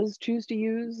somebody does choose to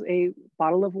use a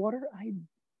bottle of water, I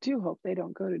do hope they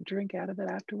don't go to drink out of it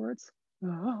afterwards.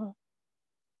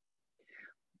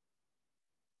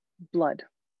 Blood.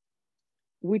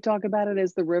 We talk about it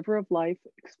as the river of life.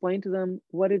 Explain to them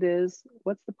what it is,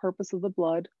 what's the purpose of the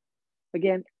blood.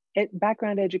 Again,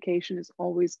 background education is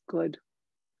always good.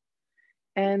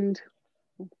 And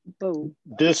boom.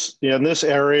 In this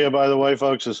area, by the way,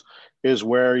 folks, is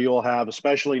where you'll have,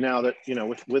 especially now that,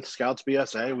 with Scouts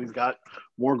BSA, we've got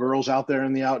more girls out there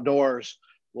in the outdoors.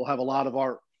 We'll have a lot of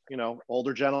our,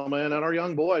 older gentlemen and our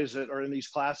young boys that are in these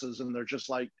classes, and they're just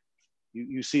like,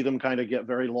 you see them kind of get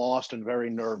very lost and very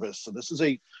nervous. So this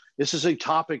is a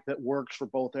topic that works for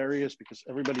both areas, because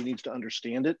everybody needs to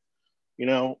understand it,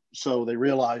 so they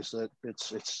realize that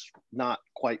it's not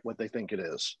quite what they think it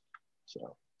is.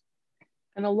 So.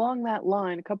 And along that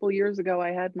line, a couple of years ago,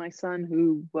 I had my son,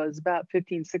 who was about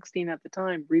 15, 16 at the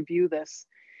time, review this.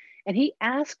 And he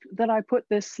asked that I put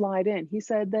this slide in. He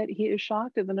said that he is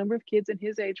shocked at the number of kids in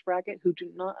his age bracket who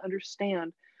do not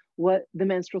understand what the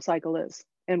menstrual cycle is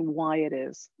and why it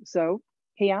is. So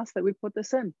he asked that we put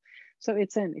this in. So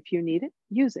it's in. If you need it,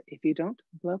 use it. If you don't,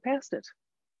 blow past it.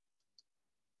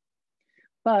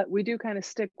 But we do kind of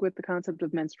stick with the concept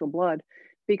of menstrual blood,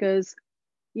 because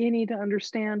you need to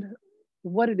understand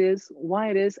what it is,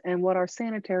 why it is, and what our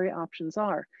sanitary options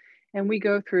are. And we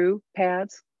go through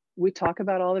pads. We talk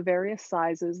about all the various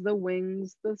sizes, the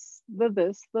wings, the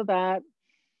this, the that.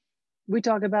 We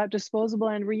talk about disposable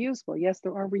and reusable. Yes,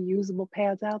 there are reusable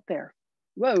pads out there.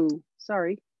 Whoa,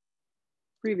 sorry,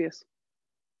 previous.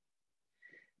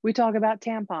 We talk about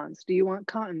tampons. Do you want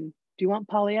cotton? Do you want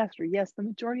polyester? Yes, the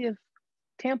majority of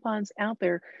tampons out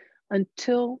there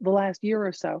until the last year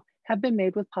or so have been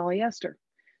made with polyester.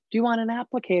 Do you want an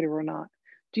applicator or not?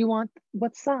 Do you want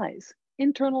what size?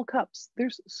 Internal cups.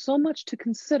 There's so much to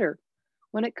consider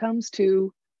when it comes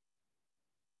to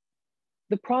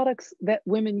the products that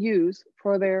women use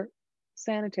for their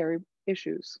sanitary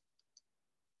issues.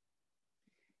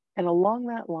 And along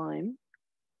that line,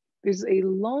 there's a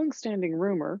long-standing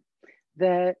rumor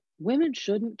that women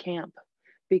shouldn't camp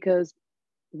because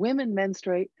women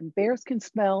menstruate and bears can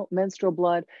smell menstrual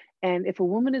blood. And if a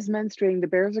woman is menstruating, the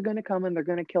bears are going to come and they're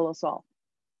going to kill us all.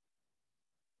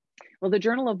 Well, the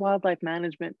Journal of Wildlife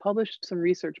Management published some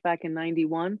research back in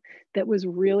 '91 that was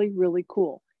really, really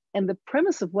cool. And the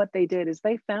premise of what they did is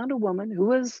they found a woman who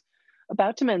was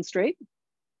about to menstruate,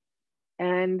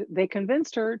 and they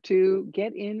convinced her to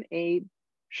get in a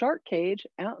shark cage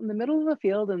out in the middle of a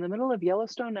field in the middle of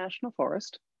Yellowstone National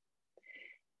Forest.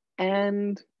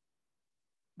 And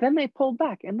then they pulled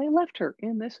back and they left her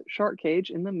in this shark cage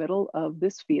in the middle of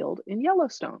this field in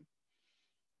Yellowstone.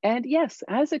 And yes,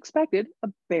 as expected, a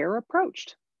bear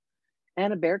approached.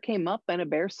 And a bear came up and a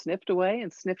bear sniffed away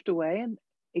and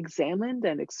examined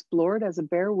and explored as a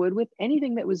bear would with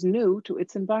anything that was new to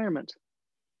its environment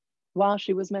while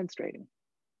she was menstruating.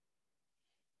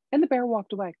 And the bear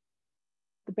walked away.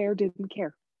 The bear didn't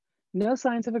care. No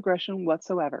signs of aggression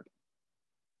whatsoever.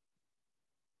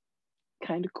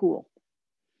 Kind of cool.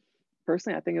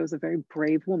 Personally, I think it was a very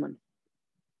brave woman.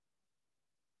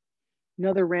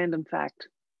 Another random fact.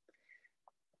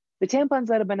 The tampons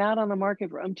that have been out on the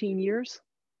market for umpteen years,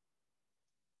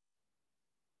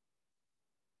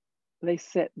 they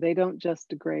sit, they don't just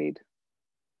degrade.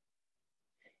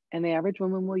 And the average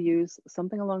woman will use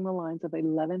something along the lines of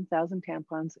 11,000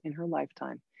 tampons in her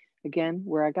lifetime. Again,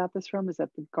 where I got this from is at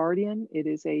The Guardian. It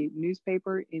is a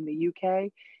newspaper in the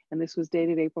UK, and this was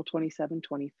dated April 27,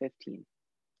 2015.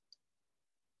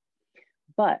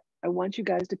 But I want you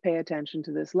guys to pay attention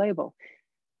to this label.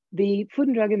 The Food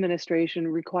and Drug Administration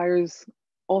requires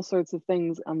all sorts of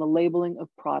things on the labeling of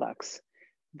products.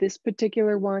 This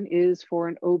particular one is for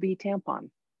an OB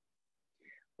tampon.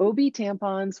 OB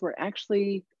tampons were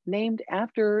actually named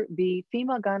after the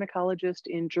female gynecologist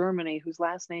in Germany whose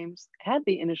last names had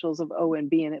the initials of O and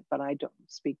B in it, but I don't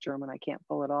speak German, I can't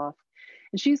pull it off.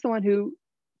 And she's the one who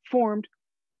formed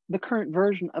the current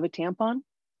version of a tampon.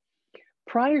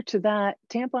 Prior to that,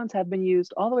 tampons have been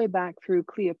used all the way back through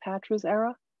Cleopatra's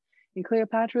era. In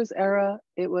Cleopatra's era,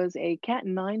 it was a cat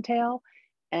and nine tail,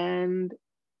 and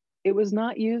it was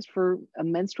not used for a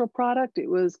menstrual product. It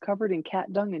was covered in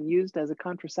cat dung and used as a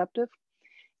contraceptive.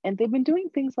 And they've been doing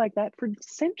things like that for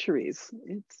centuries.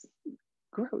 It's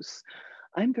gross.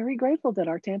 I'm very grateful that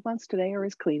our tampons today are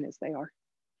as clean as they are.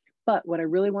 But what I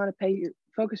really want to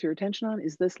focus your attention on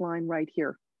is this line right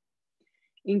here.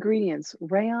 Ingredients: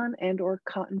 rayon and or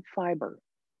cotton fiber,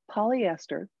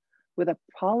 polyester with a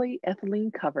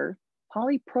polyethylene cover,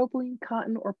 polypropylene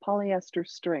cotton or polyester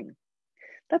string.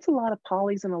 That's a lot of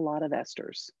polys and a lot of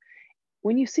esters.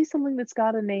 When you see something that's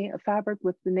got a fabric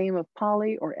with the name of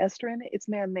poly or ester in it, it's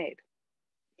man-made.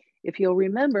 If you'll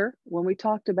remember, when we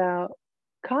talked about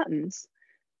cottons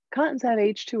have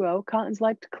H2O. Cottons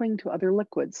like to cling to other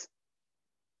liquids.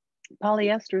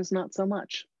 Polyesters, not so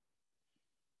much.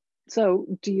 So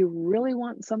do you really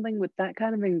want something with that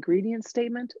kind of ingredient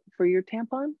statement for your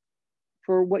tampon?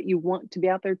 For what you want to be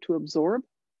out there to absorb?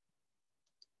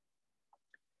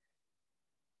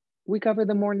 We cover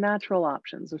the more natural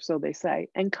options, or so they say.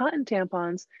 And cotton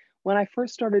tampons, when I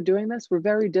first started doing this, were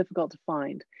very difficult to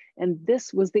find. And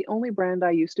this was the only brand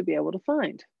I used to be able to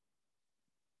find.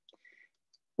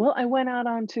 Well, I went out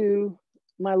onto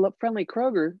my friendly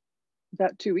Kroger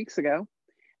about 2 weeks ago,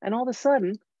 and all of a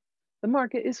sudden, the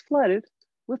market is flooded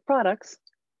with products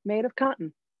made of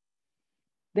cotton.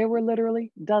 There were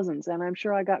literally dozens, and I'm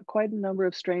sure I got quite a number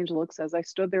of strange looks as I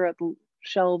stood there at the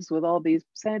shelves with all these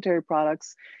sanitary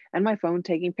products and my phone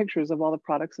taking pictures of all the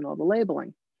products and all the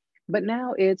labeling. But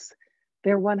now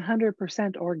they're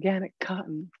 100% organic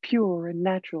cotton, pure and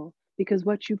natural, because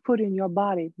what you put in your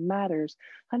body matters.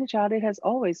 Honey child, it has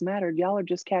always mattered. Y'all are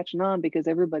just catching on because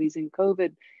everybody's in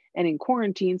COVID and in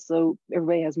quarantine, so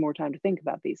everybody has more time to think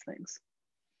about these things.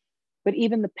 But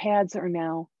even the pads are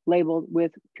now labeled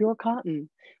with pure cotton.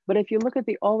 But if you look at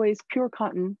the always pure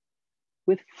cotton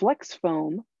with flex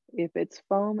foam, if it's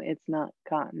foam, it's not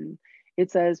cotton.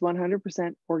 It says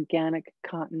 100% organic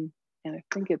cotton. And I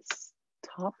think it's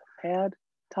top pad,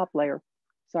 top layer.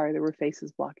 Sorry, there were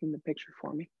faces blocking the picture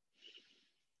for me.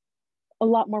 A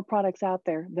lot more products out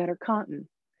there that are cotton.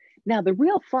 Now, the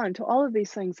real fun to all of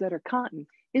these things that are cotton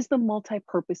is the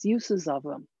multi-purpose uses of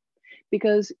them.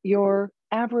 Because your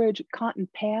average cotton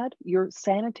pad, your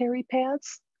sanitary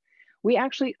pads, we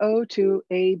actually owe to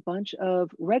a bunch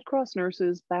of Red Cross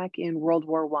nurses back in World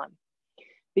War I.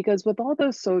 Because with all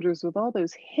those soldiers, with all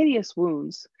those hideous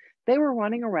wounds, they were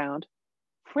running around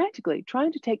frantically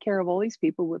trying to take care of all these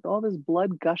people with all this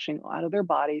blood gushing out of their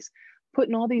bodies,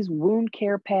 putting all these wound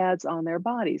care pads on their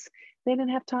bodies. They didn't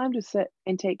have time to sit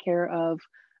and take care of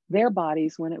their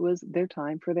bodies when it was their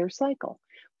time for their cycle.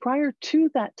 Prior to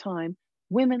that time,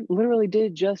 women literally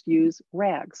did just use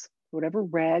rags. Whatever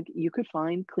rag you could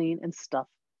find, clean, and stuff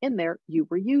in there, you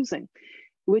were using,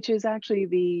 which is actually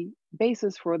the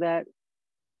basis for that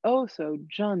oh so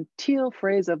genteel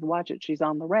phrase of watch it, she's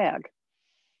on the rag.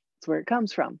 That's where it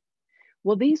comes from.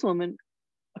 Well, these women,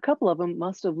 a couple of them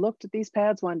must have looked at these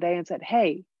pads one day and said,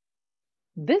 hey,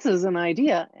 this is an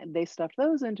idea. And they stuffed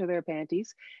those into their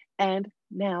panties. And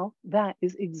now that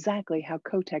is exactly how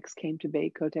Kotex came to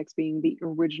be, Kotex being the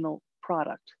original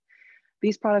product.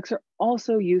 These products are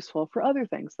also useful for other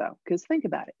things though, because think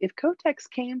about it. If Kotex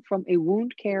came from a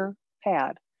wound care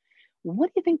pad, what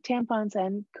do you think tampons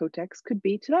and Kotex could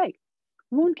be today?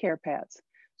 Wound care pads.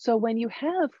 So when you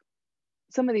have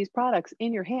some of these products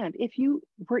in your hand, if you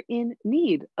were in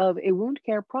need of a wound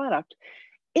care product,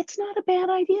 it's not a bad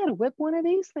idea to whip one of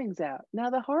these things out. Now,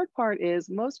 the hard part is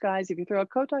most guys, if you throw a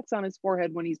Kotex on his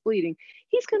forehead when he's bleeding,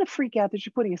 he's going to freak out that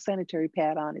you're putting a sanitary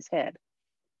pad on his head.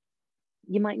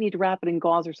 You might need to wrap it in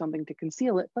gauze or something to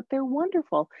conceal it, but they're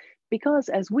wonderful because,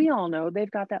 as we all know, they've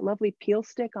got that lovely peel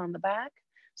stick on the back.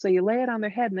 So you lay it on their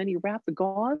head and then you wrap the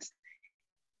gauze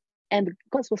and the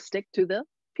gauze will stick to the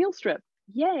peel strip.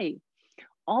 Yay.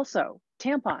 Also,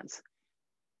 tampons.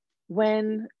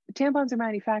 When tampons are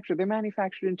manufactured, they're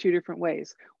manufactured in two different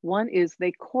ways. One is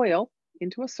they coil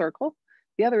into a circle.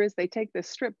 The other is they take this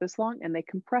strip this long and they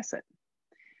compress it.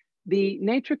 The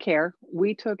Nature Care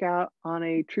we took out on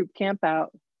a troop camp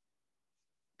out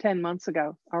 10 months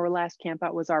ago. Our last camp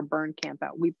out was our burn camp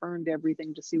out. We burned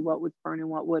everything to see what would burn and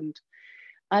what wouldn't.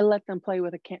 I let them play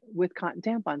with cotton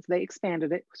tampons. They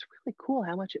expanded it. It was really cool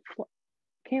how much it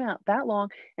came out that long,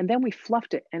 and then we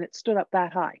fluffed it and it stood up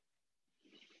that high.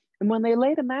 And when they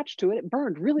laid a match to it, it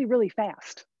burned really, really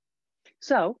fast.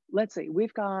 So let's see,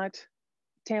 we've got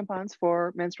tampons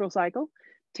for menstrual cycle,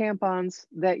 tampons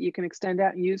that you can extend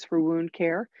out and use for wound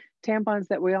care, tampons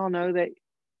that we all know that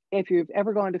if you've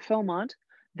ever gone to Philmont,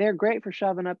 they're great for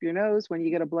shoving up your nose when you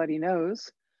get a bloody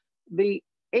nose. The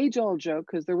age-old joke,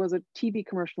 because there was a TV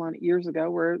commercial on it years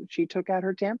ago where she took out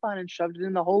her tampon and shoved it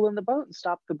in the hole in the boat and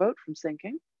stopped the boat from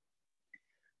sinking.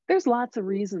 There's lots of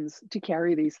reasons to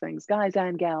carry these things, guys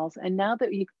and gals. And now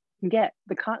that you can get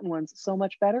the cotton ones so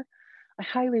much better, I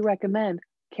highly recommend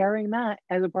carrying that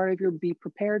as a part of your Be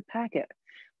Prepared packet.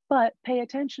 But pay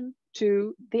attention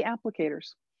to the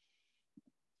applicators,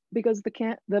 because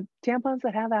the tampons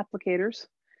that have applicators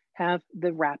have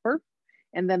the wrapper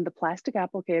and then the plastic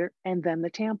applicator and then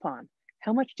the tampon.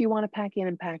 How much do you want to pack in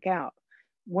and pack out?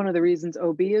 One of the reasons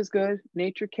OB is good,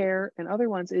 Nature Care, and other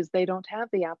ones is they don't have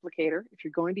the applicator. If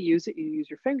you're going to use it, you use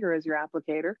your finger as your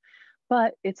applicator,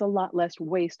 but it's a lot less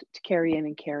waste to carry in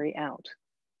and carry out.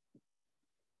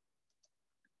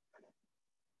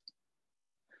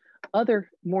 Other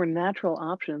more natural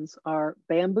options are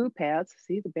bamboo pads.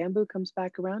 See, the bamboo comes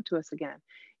back around to us again.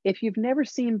 If you've never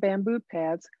seen bamboo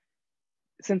pads,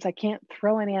 since I can't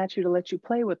throw any at you to let you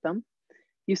play with them,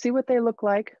 you see what they look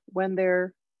like when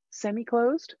they're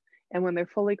semi-closed and when they're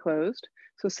fully closed.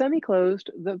 So semi-closed,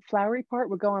 the flowery part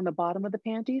would go on the bottom of the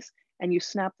panties and you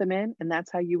snap them in, and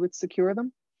that's how you would secure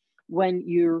them. When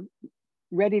you're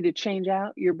ready to change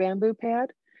out your bamboo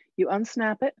pad, you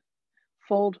unsnap it,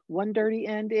 fold one dirty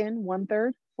end in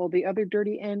 1/3, fold the other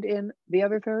dirty end in the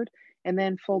other third, and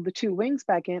then fold the two wings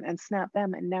back in and snap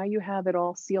them. And now you have it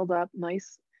all sealed up,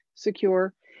 nice,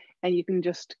 secure, and you can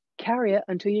just carry it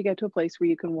until you get to a place where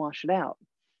you can wash it out.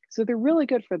 So they're really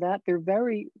good for that. They're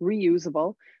very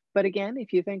reusable. But again,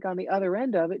 if you think on the other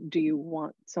end of it, do you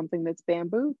want something that's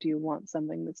bamboo? Do you want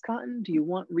something that's cotton? Do you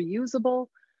want reusable?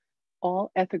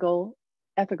 All ethical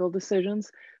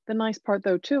decisions. The nice part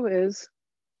though too is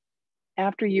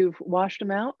after you've washed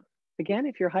them out, again,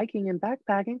 if you're hiking and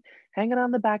backpacking, hang it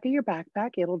on the back of your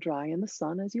backpack. It'll dry in the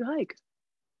sun as you hike.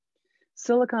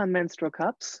 Silicone menstrual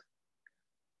cups.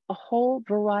 A whole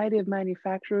variety of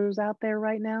manufacturers out there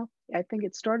right now. I think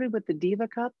it started with the Diva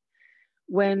Cup.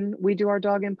 When we do our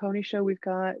dog and pony show, we've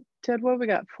got, Ted, what we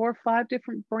got? 4 or 5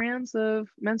 different brands of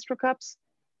menstrual cups?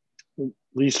 At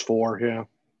least 4, yeah.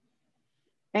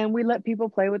 And we let people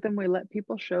play with them. We let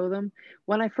people show them.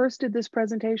 When I first did this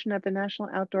presentation at the National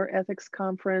Outdoor Ethics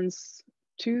Conference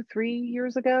 2-3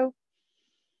 years ago,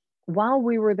 while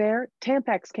we were there,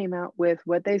 Tampax came out with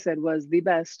what they said was the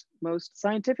best, most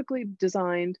scientifically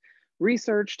designed,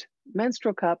 researched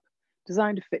menstrual cup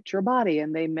designed to fit your body.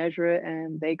 And they measure it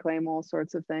and they claim all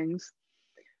sorts of things.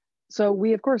 So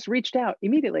we, of course, reached out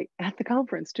immediately at the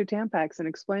conference to Tampax and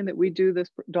explained that we do this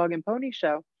dog and pony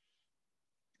show.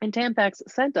 And Tampax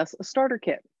sent us a starter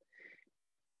kit.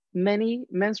 Many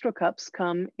menstrual cups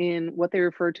come in what they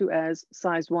refer to as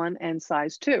size 1 and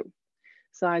size 2.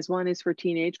 Size 1 is for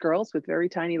teenage girls with very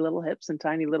tiny little hips and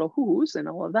tiny little hoo-hoos and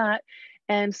all of that.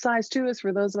 And size 2 is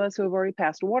for those of us who have already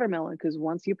passed a watermelon, because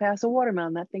once you pass a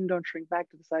watermelon, that thing don't shrink back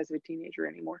to the size of a teenager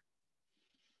anymore.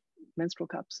 Menstrual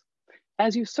cups.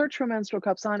 As you search for menstrual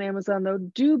cups on Amazon, though,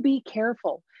 do be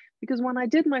careful, because when I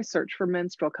did my search for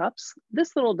menstrual cups,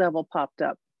 this little devil popped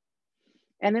up.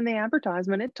 And in the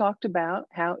advertisement, it talked about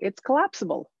how it's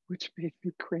collapsible, which made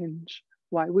me cringe.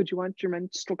 Why would you want your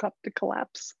menstrual cup to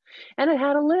collapse? And it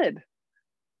had a lid.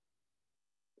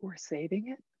 We're saving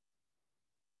it.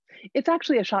 It's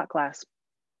actually a shot glass.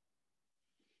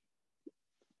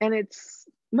 And it's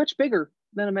much bigger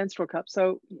than a menstrual cup.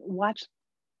 So watch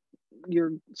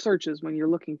your searches when you're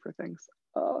looking for things.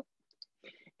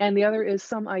 And the other is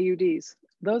some IUDs.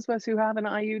 Those of us who have an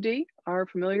IUD are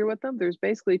familiar with them. There's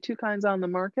basically two kinds on the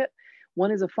market.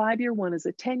 One is a 5-year, one is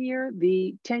a 10-year.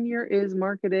 The 10-year is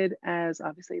marketed as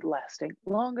obviously lasting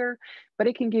longer, but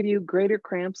it can give you greater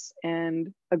cramps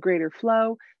and a greater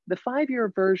flow. The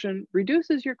 5-year version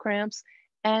reduces your cramps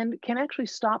and can actually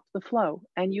stop the flow.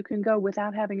 And you can go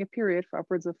without having a period for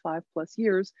upwards of 5+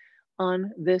 years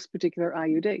on this particular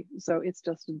IUD. So it's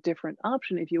just a different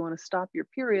option if you want to stop your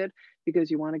period because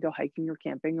you want to go hiking or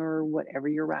camping or whatever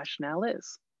your rationale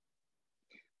is.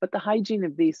 But the hygiene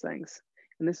of these things,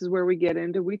 and this is where we get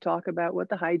into, we talk about what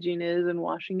the hygiene is and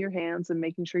washing your hands and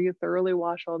making sure you thoroughly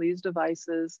wash all these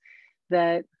devices.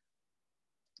 That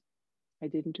I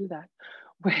didn't do that.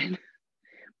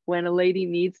 When a lady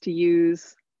needs to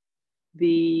use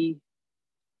the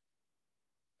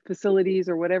facilities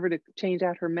or whatever to change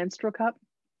out her menstrual cup,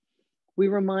 we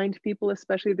remind people,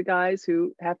 especially the guys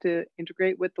who have to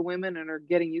integrate with the women and are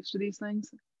getting used to these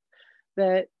things,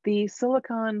 that the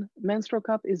silicone menstrual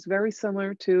cup is very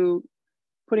similar to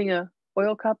putting a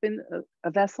oil cup in a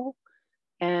vessel,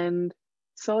 and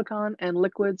silicone and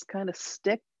liquids kind of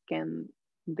stick and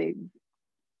they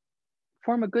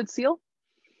form a good seal.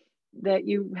 That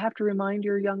you have to remind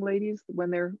your young ladies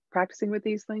when they're practicing with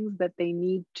these things that they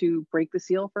need to break the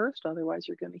seal first. Otherwise,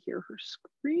 you're going to hear her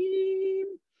scream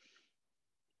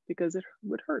because it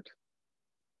would hurt.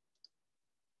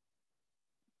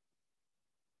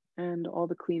 And all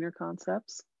the cleaner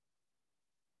concepts.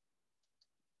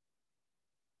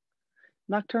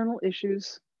 Nocturnal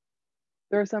issues.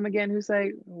 There are some again who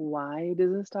say, why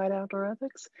does this tie to outdoor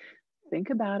ethics? Think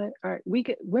about it. All right,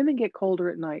 women get colder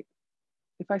at night.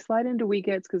 If I slide into we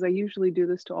gets, because I usually do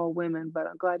this to all women, but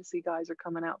I'm glad to see guys are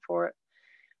coming out for it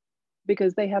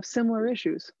because they have similar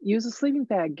issues. Use a sleeping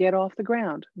bag, get off the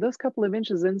ground. Those couple of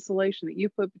inches of insulation that you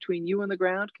put between you and the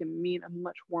ground can mean a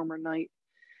much warmer night.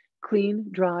 Clean,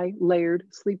 dry, layered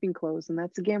sleeping clothes. And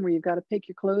that's again where you've got to pick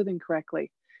your clothing correctly.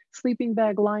 Sleeping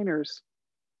bag liners,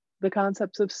 the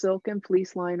concepts of silk and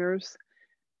fleece liners.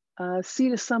 Sea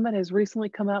to Summit has recently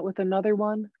come out with another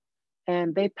one.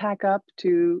 And they pack up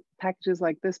to packages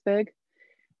like this big.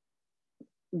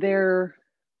 They're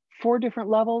 4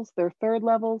 different levels. Their 3rd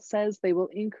level says they will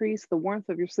increase the warmth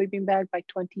of your sleeping bag by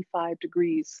 25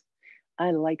 degrees.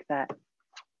 I like that.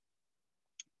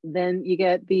 Then you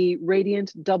get the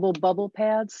Radiant double bubble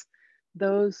pads.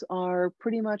 Those are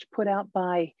pretty much put out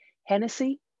by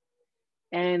Hennessy.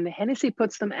 And Hennessy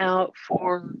puts them out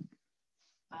for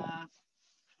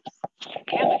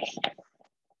campers.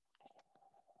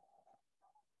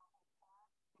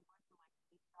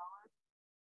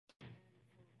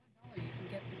 You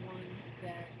can get the one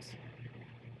that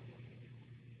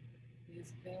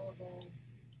is available.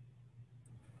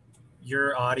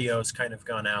 Your audio's kind of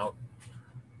gone out.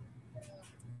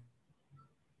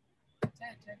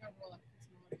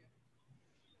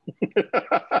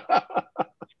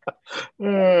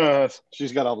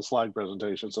 She's got all the slide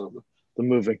presentations of the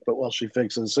moving, but while she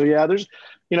fixes. So yeah, there's,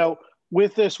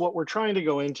 with this, what we're trying to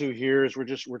go into here is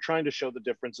we're trying to show the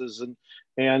differences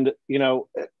and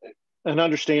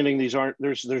understanding these aren't,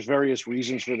 there's various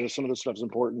reasons for this. Some of this stuff's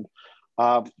important.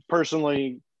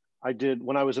 Personally,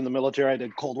 when I was in the military, I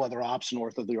did cold weather ops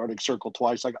north of the Arctic Circle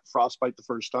twice. I got frostbite the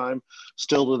first time.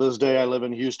 Still to this day, I live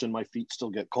in Houston. My feet still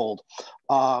get cold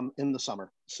in the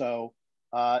summer. So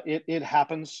it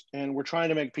happens, and we're trying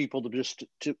to make people to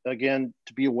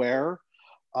be aware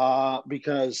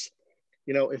because,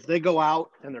 if they go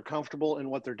out and they're comfortable in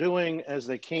what they're doing as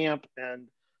they camp and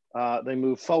they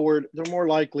move forward, they're more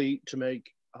likely to make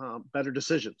better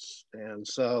decisions. And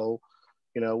so,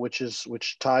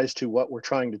 which ties to what we're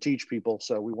trying to teach people.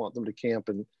 So we want them to camp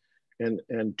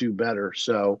and do better.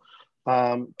 So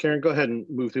Karen, go ahead and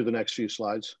move through the next few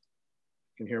slides.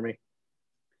 You can hear me?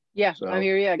 Yeah, So, I'm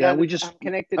here. Yeah, yeah, I'm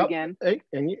connected again. Hey,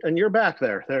 and you're back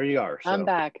there. There you are. So. I'm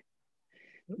back.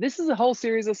 This is a whole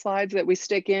series of slides that we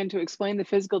stick in to explain the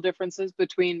physical differences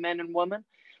between men and women.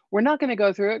 We're not going to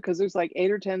go through it because there's like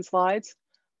 8 or 10 slides,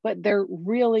 but they're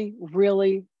really,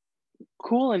 really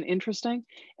cool and interesting.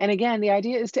 And again, the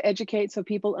idea is to educate so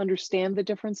people understand the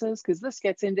differences, because this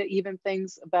gets into even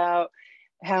things about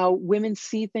how women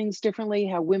see things differently,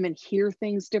 how women hear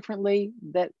things differently,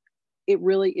 that it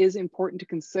really is important to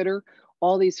consider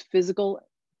all these physical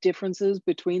differences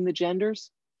between the genders,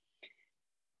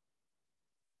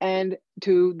 and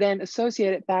to then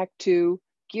associate it back to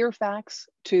gear facts,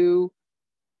 to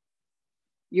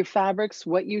your fabrics,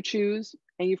 what you choose,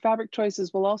 and your fabric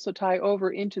choices will also tie over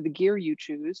into the gear you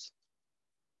choose.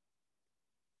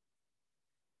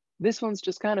 This one's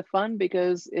just kind of fun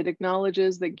because it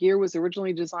acknowledges that gear was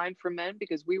originally designed for men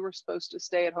because we were supposed to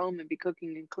stay at home and be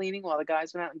cooking and cleaning while the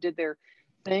guys went out and did their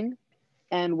thing.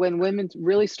 And when women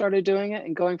really started doing it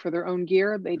and going for their own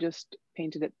gear, they just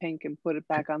painted it pink and put it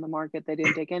back on the market. They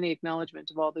didn't take any acknowledgement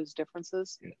of all those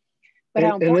differences. But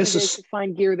how important it is to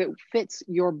find gear that fits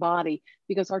your body,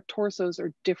 because our torsos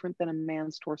are different than a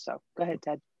man's torso. Go ahead,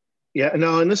 Ted. Yeah,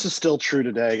 no, and this is still true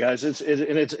today, guys.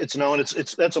 It's known.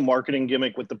 It's that's a marketing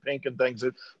gimmick with the pink and things.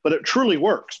 But it truly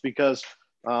works because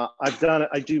I've done it.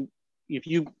 I do. If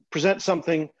you present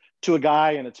something to a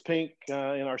guy and it's pink in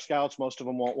our scouts, most of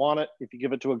them won't want it. If you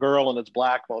give it to a girl and it's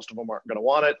black, most of them aren't going to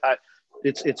want it.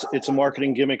 It's a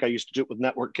marketing gimmick. I used to do it with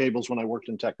network cables when I worked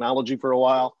in technology for a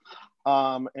while,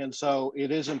 and so it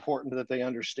is important that they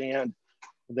understand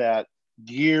that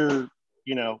gear.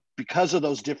 You know, because of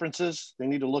those differences, they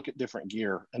need to look at different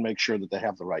gear and make sure that they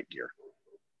have the right gear.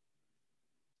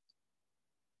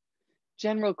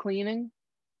 General cleaning.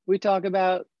 We talk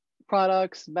about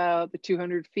products, about the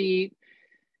 200 feet,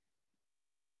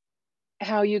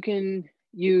 how you can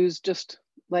use just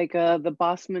like the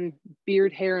Bossman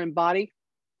beard, hair, and body.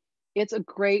 It's a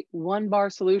great 1-bar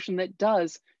solution that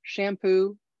does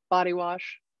shampoo, body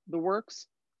wash, the works,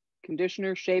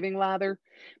 conditioner, shaving lather,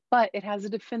 but it has a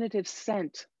definitive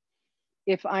scent.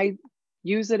 If I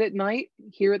use it at night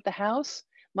here at the house,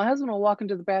 my husband will walk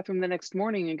into the bathroom the next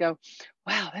morning and go,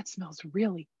 wow, that smells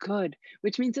really good,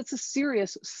 which means it's a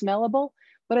serious smellable,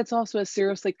 but it's also a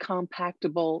seriously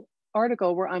compactable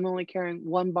article where I'm only carrying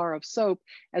 1 bar of soap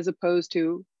as opposed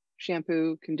to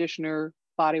shampoo, conditioner,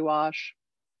 body wash.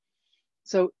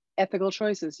 So ethical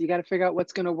choices. You got to figure out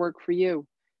what's going to work for you.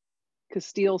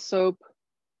 Castile soap,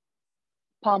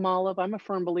 palm olive. I'm a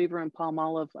firm believer in palm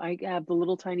olive. I have the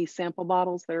little tiny sample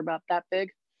bottles. They're about that big.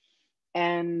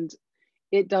 And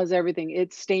it does everything.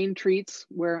 It's stain treats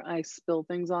where I spill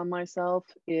things on myself.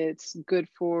 It's good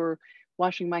for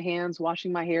washing my hands,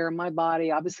 washing my hair and my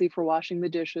body, obviously for washing the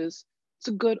dishes. It's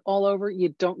a good all over. You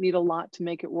don't need a lot to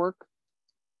make it work.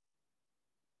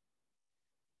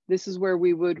 This is where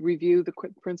we would review the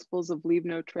quick principles of leave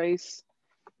no trace,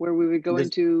 where we would go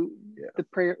into the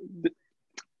prayer.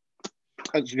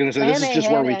 I was going to say, this is just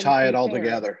where we tie it all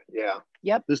together. Yeah.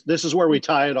 Yep. This is where we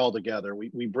tie it all together.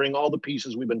 We bring all the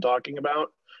pieces we've been talking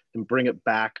about and bring it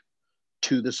back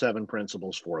to the 7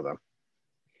 principles for them.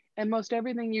 And most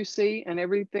everything you see and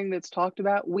everything that's talked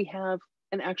about, we have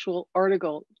an actual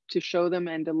article to show them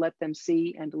and to let them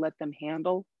see and to let them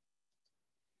handle.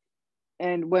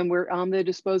 And when we're on the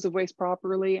dispose of waste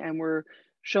properly and we're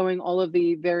showing all of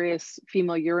the various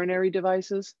female urinary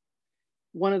devices,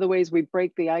 one of the ways we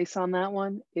break the ice on that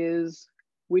one is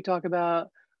we talk about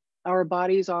our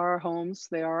bodies are our homes,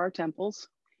 they are our temples.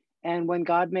 And when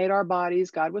God made our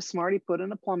bodies, God was smart, he put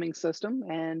in a plumbing system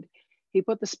and he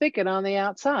put the spigot on the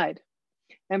outside.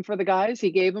 And for the guys, he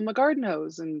gave them a garden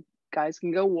hose and guys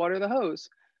can go water the hose.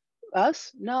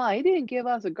 Us? No, he didn't give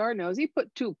us a garden hose. He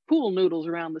put 2 pool noodles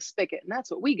around the spigot, and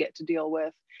that's what we get to deal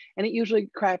with. And it usually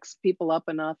cracks people up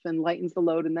enough and lightens the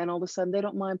load, and then all of a sudden they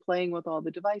don't mind playing with all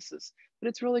the devices. But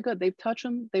it's really good. They touch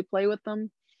them, they play with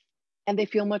them, and they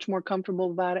feel much more comfortable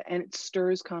about it, and it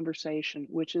stirs conversation,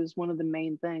 which is one of the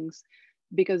main things.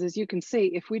 Because as you can see,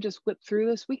 if we just whip through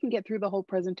this, we can get through the whole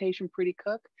presentation pretty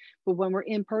quick. But when we're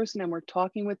in person and we're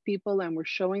talking with people and we're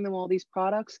showing them all these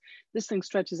products, this thing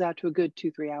stretches out to a good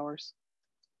 2-3 hours.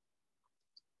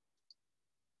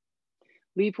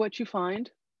 Leave what you find,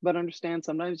 but understand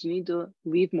sometimes you need to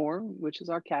leave more, which is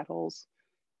our cat holes,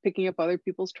 picking up other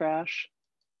people's trash,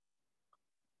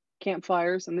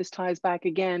 campfires, and this ties back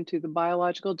again to the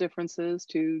biological differences,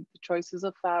 to the choices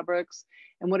of fabrics,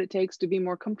 and what it takes to be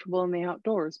more comfortable in the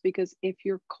outdoors. Because if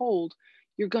you're cold,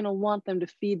 you're going to want them to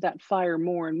feed that fire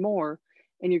more and more,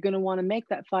 and you're going to want to make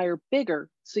that fire bigger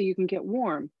so you can get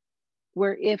warm.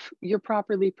 where if you're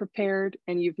properly prepared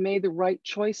and you've made the right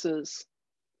choices,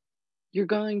 you're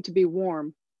going to be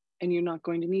warm and you're not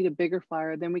going to need a bigger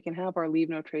fire. Then we can have our leave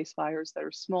no trace fires that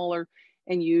are smaller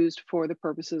and used for the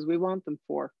purposes we want them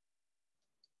for.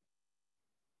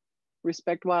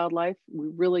 Respect wildlife. We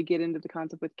really get into the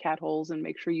concept with cat holes and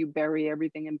make sure you bury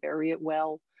everything and bury it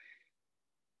well.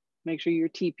 Make sure your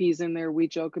TP's in there. We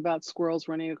joke about squirrels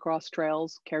running across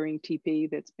trails carrying TP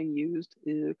that's been used.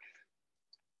 Ew.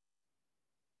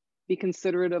 Be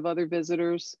considerate of other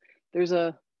visitors. There's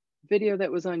a video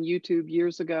that was on YouTube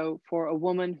years ago for a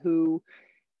woman who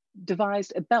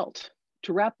devised a belt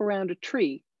to wrap around a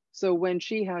tree. So when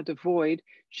she had to void,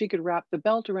 she could wrap the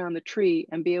belt around the tree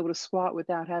and be able to squat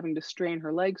without having to strain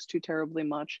her legs too terribly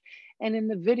much. And in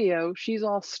the video, she's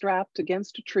all strapped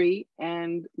against a tree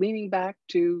and leaning back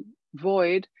to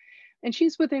void. And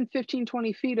she's within 15,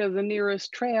 20 feet of the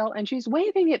nearest trail and she's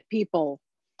waving at people.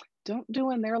 Don't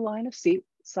do in their line of sight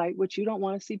what you don't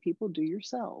want to see people do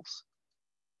yourselves.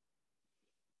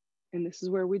 And this is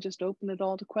where we just open it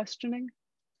all to questioning.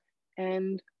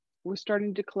 And we're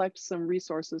starting to collect some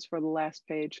resources for the last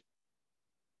page.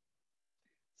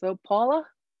 So Paula,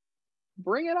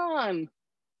 bring it on.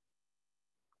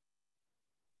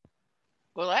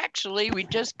 Well, actually, we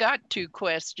just got 2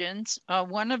 questions.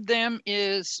 One of them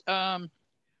is,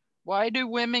 why do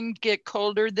women get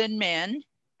colder than men?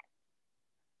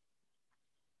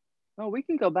 Oh, we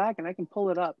can go back and I can pull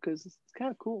it up because it's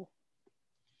kind of cool.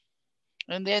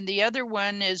 And then the other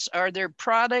one is, are there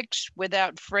products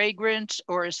without fragrance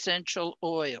or essential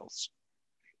oils?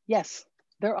 Yes,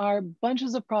 there are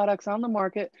bunches of products on the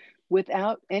market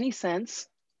without any scents.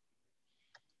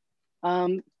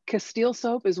 Castile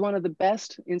soap is one of the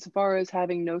best insofar as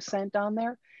having no scent on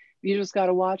there. You just got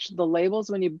to watch the labels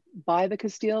when you buy the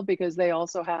Castile because they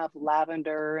also have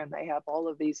lavender and they have all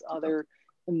of these other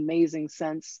amazing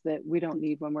scents that we don't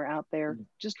need when we're out there.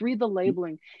 Just read the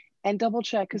labeling and double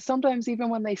check because sometimes even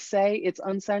when they say it's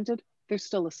unscented, there's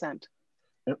still a scent.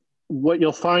 What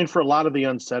you'll find for a lot of the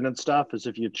unscented stuff is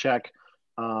if you check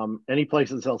any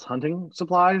place that sells hunting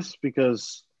supplies,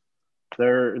 because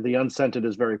the unscented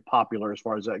is very popular as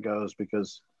far as that goes,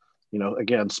 because, you know,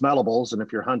 again, smellables. And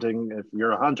if you're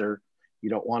a hunter, you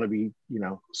don't want to be, you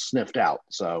know, sniffed out.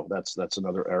 So that's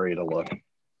another area to look.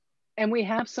 And we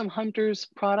have some hunters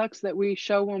products that we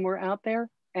show when we're out there,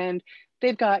 and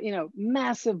they've got, you know,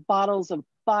 massive bottles of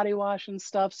body wash and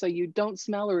stuff. So you don't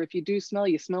smell, or if you do smell,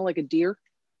 you smell like a deer.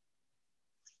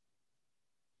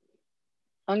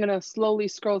 I'm going to slowly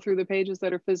scroll through the pages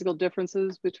that are physical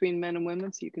differences between men and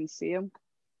women so you can see them.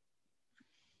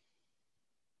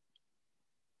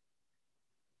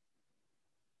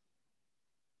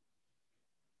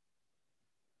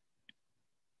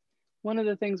 One of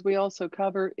the things we also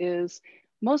cover is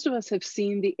most of us have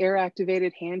seen the air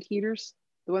activated hand heaters,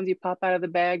 the ones you pop out of the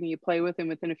bag and you play with, and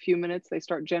within a few minutes, they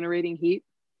start generating heat.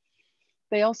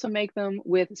 They also make them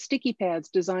with sticky pads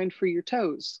designed for your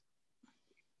toes.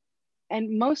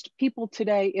 And most people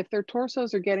today, if their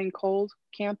torsos are getting cold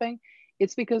camping,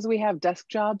 it's because we have desk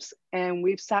jobs and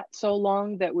we've sat so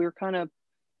long that we're kind of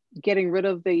getting rid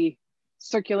of the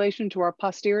circulation to our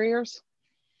posteriors,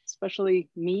 especially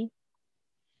me.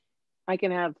 I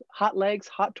can have hot legs,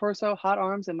 hot torso, hot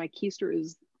arms, and my keister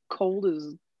is cold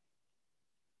as,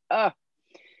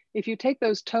 If you take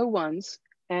those toe ones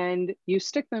and you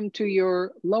stick them to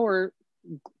your lower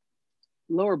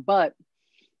butt,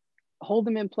 hold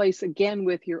them in place again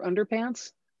with your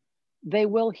underpants, they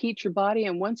will heat your body.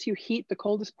 And once you heat the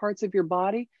coldest parts of your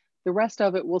body, the rest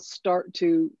of it will start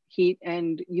to heat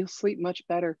and you'll sleep much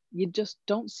better. You just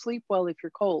don't sleep well if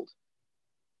you're cold.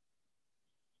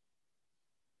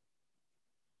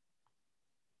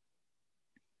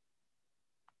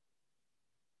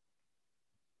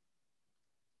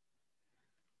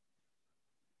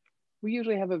 We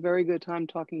usually have a very good time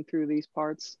talking through these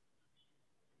parts,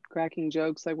 cracking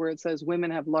jokes like where it says women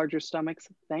have larger stomachs.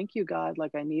 Thank you, God.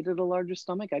 Like I needed a larger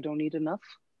stomach. I don't need enough.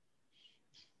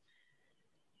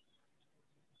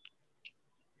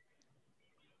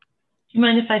 Do you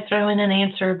mind if I throw in an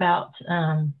answer about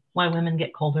why women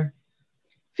get colder?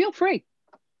 Feel free.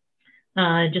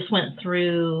 I just went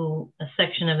through a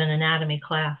section of an anatomy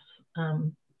class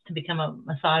to become a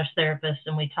massage therapist,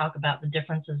 and we talk about the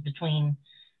differences between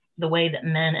the way that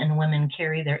men and women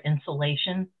carry their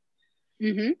insulation.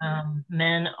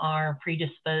 Men are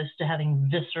predisposed to having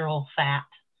visceral fat.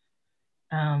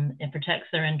 It protects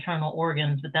their internal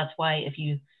organs, but that's why if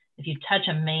you touch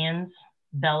a man's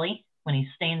belly when he's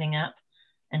standing up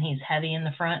and he's heavy in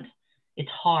the front, it's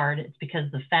hard. It's because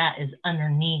the fat is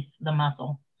underneath the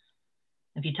muscle.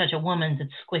 If you touch a woman's,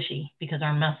 it's squishy because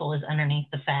our muscle is underneath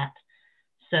the fat.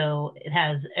 So it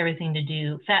has everything to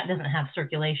do, fat doesn't have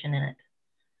circulation in it.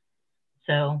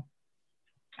 So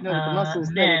No, but the muscles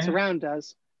that it's around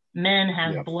does. Men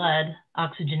have blood,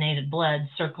 oxygenated blood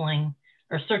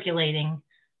circulating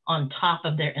on top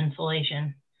of their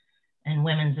insulation, and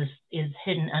women's is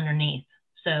hidden underneath.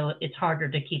 So it's harder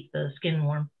to keep the skin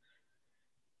warm.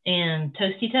 And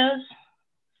Toasty Toes,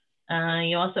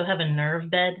 you also have a nerve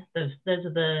bed. Those are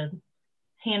the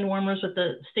hand warmers with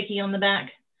the sticky on the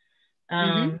back.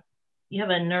 You have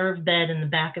a nerve bed in the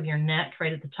back of your neck,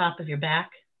 right at the top of your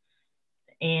back.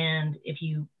 And if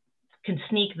you can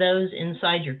sneak those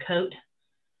inside your coat,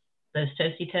 those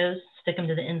Toasty Toes, stick them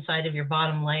to the inside of your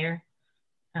bottom layer.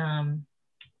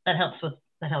 That helps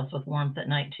with warmth at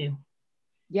night too.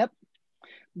 Yep.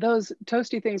 Those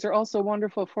toasty things are also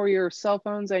wonderful for your cell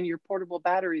phones and your portable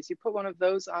batteries. You put one of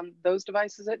those on those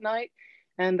devices at night,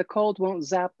 and the cold won't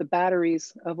zap the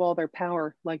batteries of all their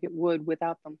power like it would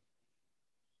without them.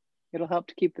 It'll help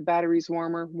to keep the batteries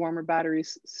warmer. Warmer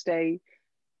batteries stay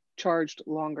charged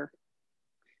longer.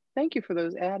 Thank you for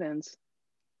those add-ins.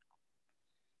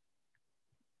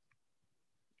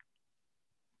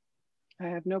 I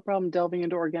have no problem delving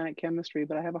into organic chemistry,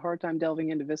 but I have a hard time delving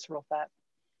into visceral fat.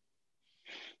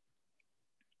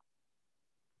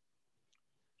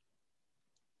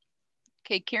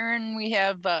 Okay, Karen, we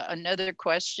have another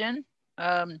question.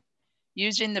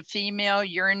 Using the female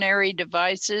urinary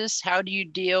devices, how do you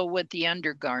deal with the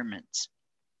undergarments?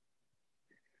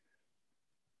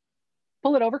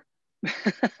 Pull it over.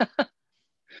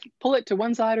 Pull it to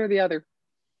one side or the other.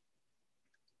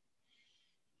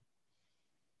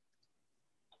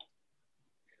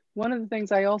 One of the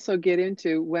things I also get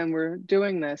into when we're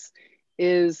doing this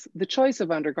is the choice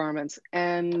of undergarments.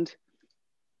 And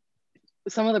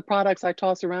some of the products I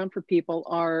toss around for people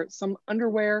are some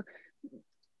underwear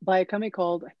by a company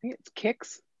called, I think it's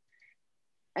Kicks,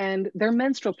 and they're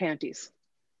menstrual panties.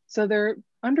 So they're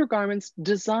undergarments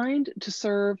designed to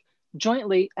serve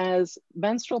jointly as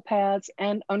menstrual pads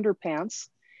and underpants.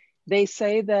 They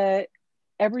say that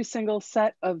every single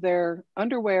set of their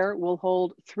underwear will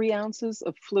hold 3 ounces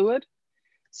of fluid.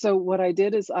 So what I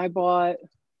did is I bought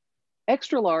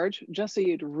extra large, just so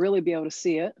you'd really be able to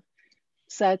see it,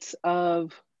 sets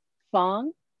of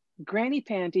thong, granny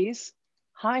panties,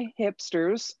 high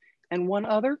hipsters, and one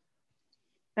other.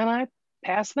 And I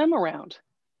pass them around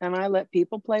and I let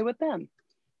people play with them.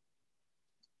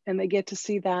 And they get to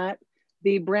see that.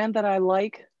 The brand that I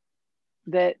like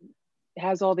that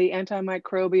has all the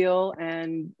antimicrobial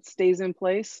and stays in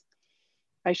place,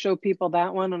 I show people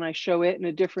that one, and I show it in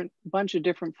a bunch of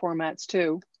different formats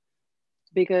too,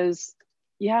 because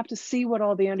you have to see what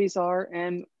all the undies are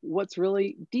and what's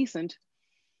really decent,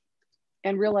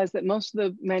 and realize that most of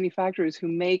the manufacturers who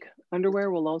make underwear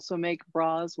will also make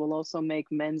bras, will also make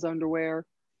men's underwear.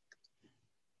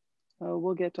 Oh,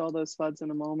 we'll get to all those FUDs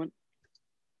in a moment.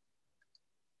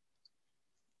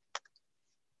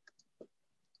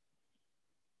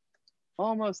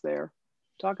 Almost there.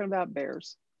 Talking about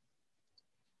bears.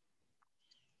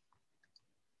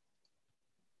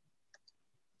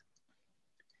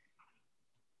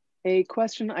 A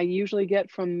question I usually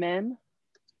get from men,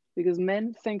 because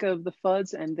men think of the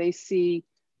FUDs and they see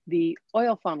the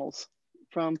oil funnels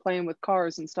from playing with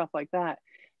cars and stuff like that.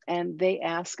 And they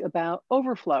ask about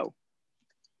overflow.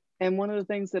 And one of the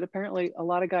things that apparently a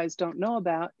lot of guys don't know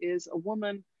about is a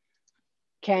woman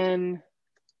can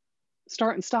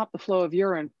start and stop the flow of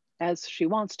urine as she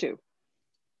wants to.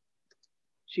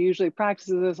 She usually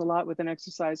practices this a lot with an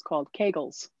exercise called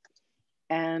Kegels.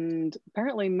 And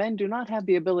apparently men do not have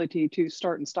the ability to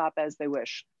start and stop as they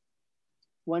wish.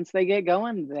 Once they get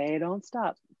going, they don't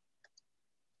stop.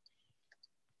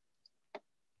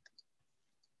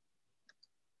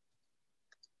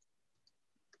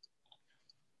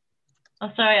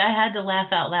 Oh, sorry, I had to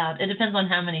laugh out loud. It depends on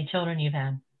how many children you've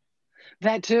had.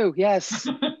 That too, yes.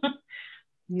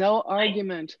 No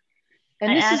argument.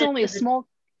 And this is only a small,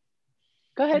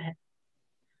 go ahead.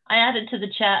 I added to the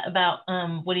chat about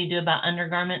what do you do about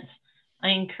undergarments. I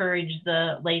encourage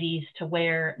the ladies to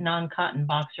wear non-cotton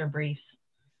boxer briefs.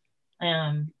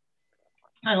 I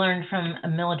learned from a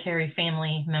military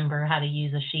family member how to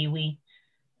use a shiwi,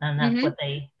 and that's what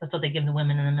they give the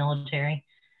women in the military.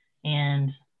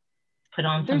 And put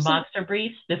on some boxer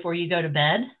briefs before you go to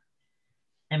bed,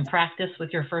 and practice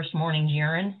with your first morning's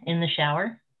urine in the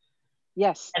shower.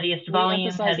 Yes. Heaviest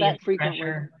volume, heaviest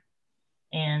pressure,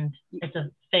 and it's a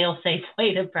fail-safe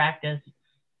way to practice.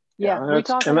 Yeah, we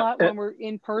talk a lot when we're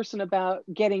in person about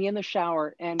getting in the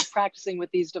shower and practicing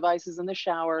with these devices in the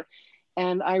shower.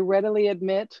 And I readily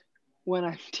admit when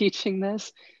I'm teaching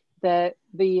this that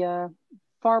the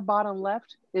far bottom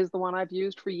left is the one I've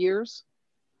used for years.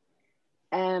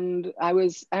 And I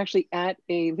was actually at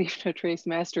a Leave No Trace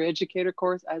Master Educator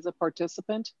course as a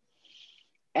participant.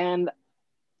 And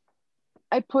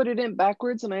I put it in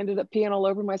backwards and I ended up peeing all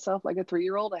over myself like a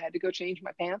 3-year-old. I had to go change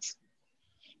my pants.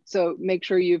 So make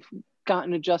sure you've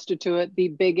gotten adjusted to it. The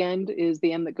big end is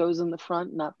the end that goes in the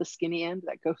front, not the skinny end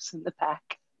that goes in the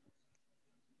back.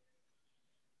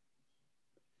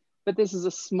 But this is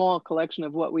a small collection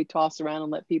of what we toss around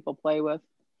and let people play with.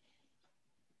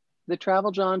 The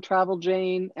Travel John, Travel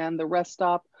Jane, and the Rest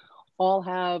Stop all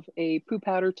have a poo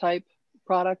powder type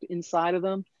product inside of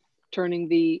them, turning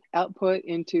the output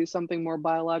into something more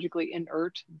biologically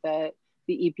inert that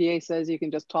the EPA says you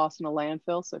can just toss in a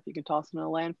landfill. So if you can toss it in a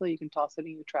landfill, you can toss it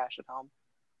in your trash at home.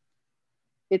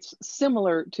 It's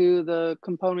similar to the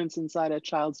components inside a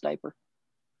child's diaper.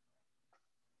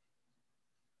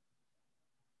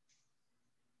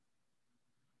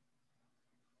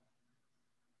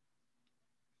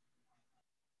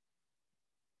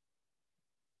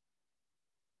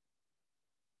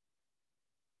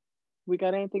 We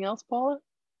got anything else, Paula?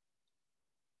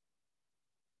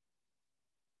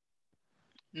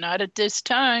 Not at this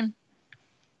time.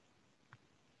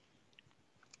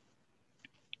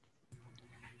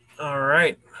 All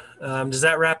right. Does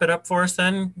that wrap it up for us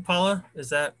then, Paula? Is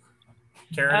that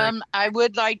Karen? I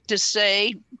would like to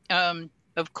say,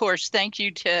 of course, thank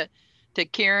you to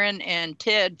Karen and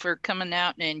Ted for coming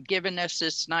out and giving us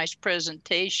this nice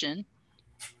presentation.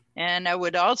 And I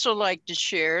would also like to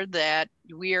share that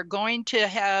we are going to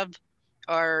have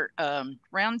our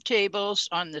roundtables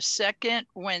on the second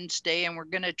Wednesday, and we're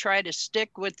going to try to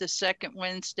stick with the second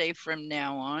Wednesday from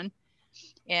now on.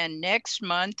 And next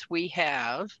month we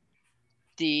have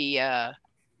the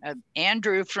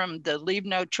Andrew from the Leave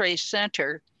No Trace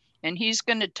Center, and he's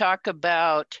going to talk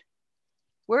about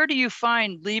where do you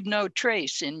find Leave No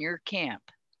Trace in your camp.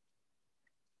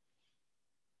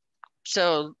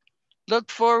 So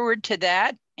look forward to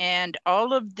that. And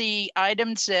all of the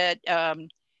items that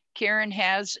Karen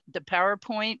has, the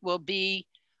PowerPoint will be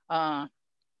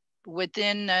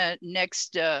within the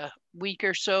next week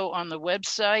or so on the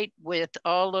website with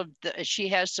all of the, she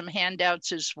has some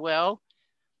handouts as well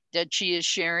that she is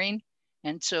sharing.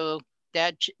 And so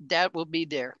that will be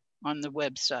there on the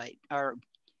website, our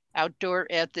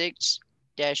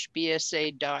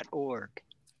outdoorethics-bsa.org.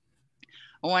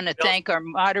 I want to thank our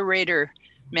moderator,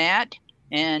 Matt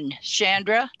and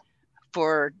Chandra,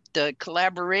 for the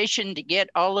collaboration to get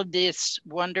all of these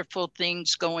wonderful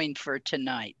things going for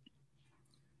tonight.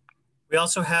 We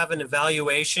also have an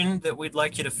evaluation that we'd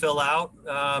like you to fill out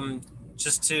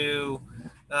just to,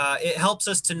 it helps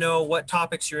us to know what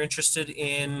topics you're interested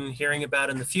in hearing about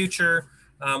in the future,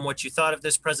 what you thought of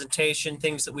this presentation,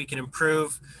 things that we can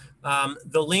improve.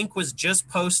 The link was just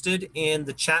posted in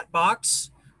the chat box.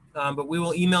 But we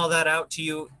will email that out to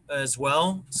you as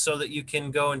well so that you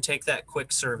can go and take that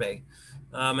quick survey.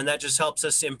 And that just helps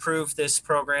us improve this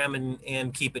program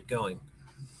and keep it going.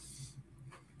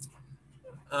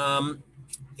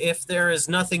 If there is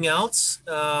nothing else,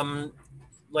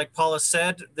 like Paula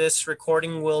said, this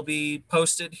recording will be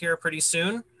posted here pretty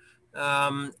soon.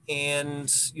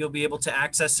 And you'll be able to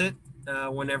access it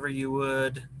whenever you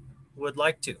would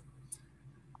like to.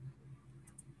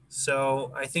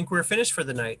 So I think we're finished for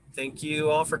the night. Thank you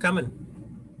all for coming.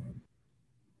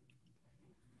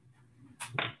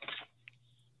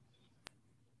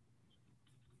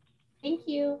 Thank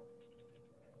you.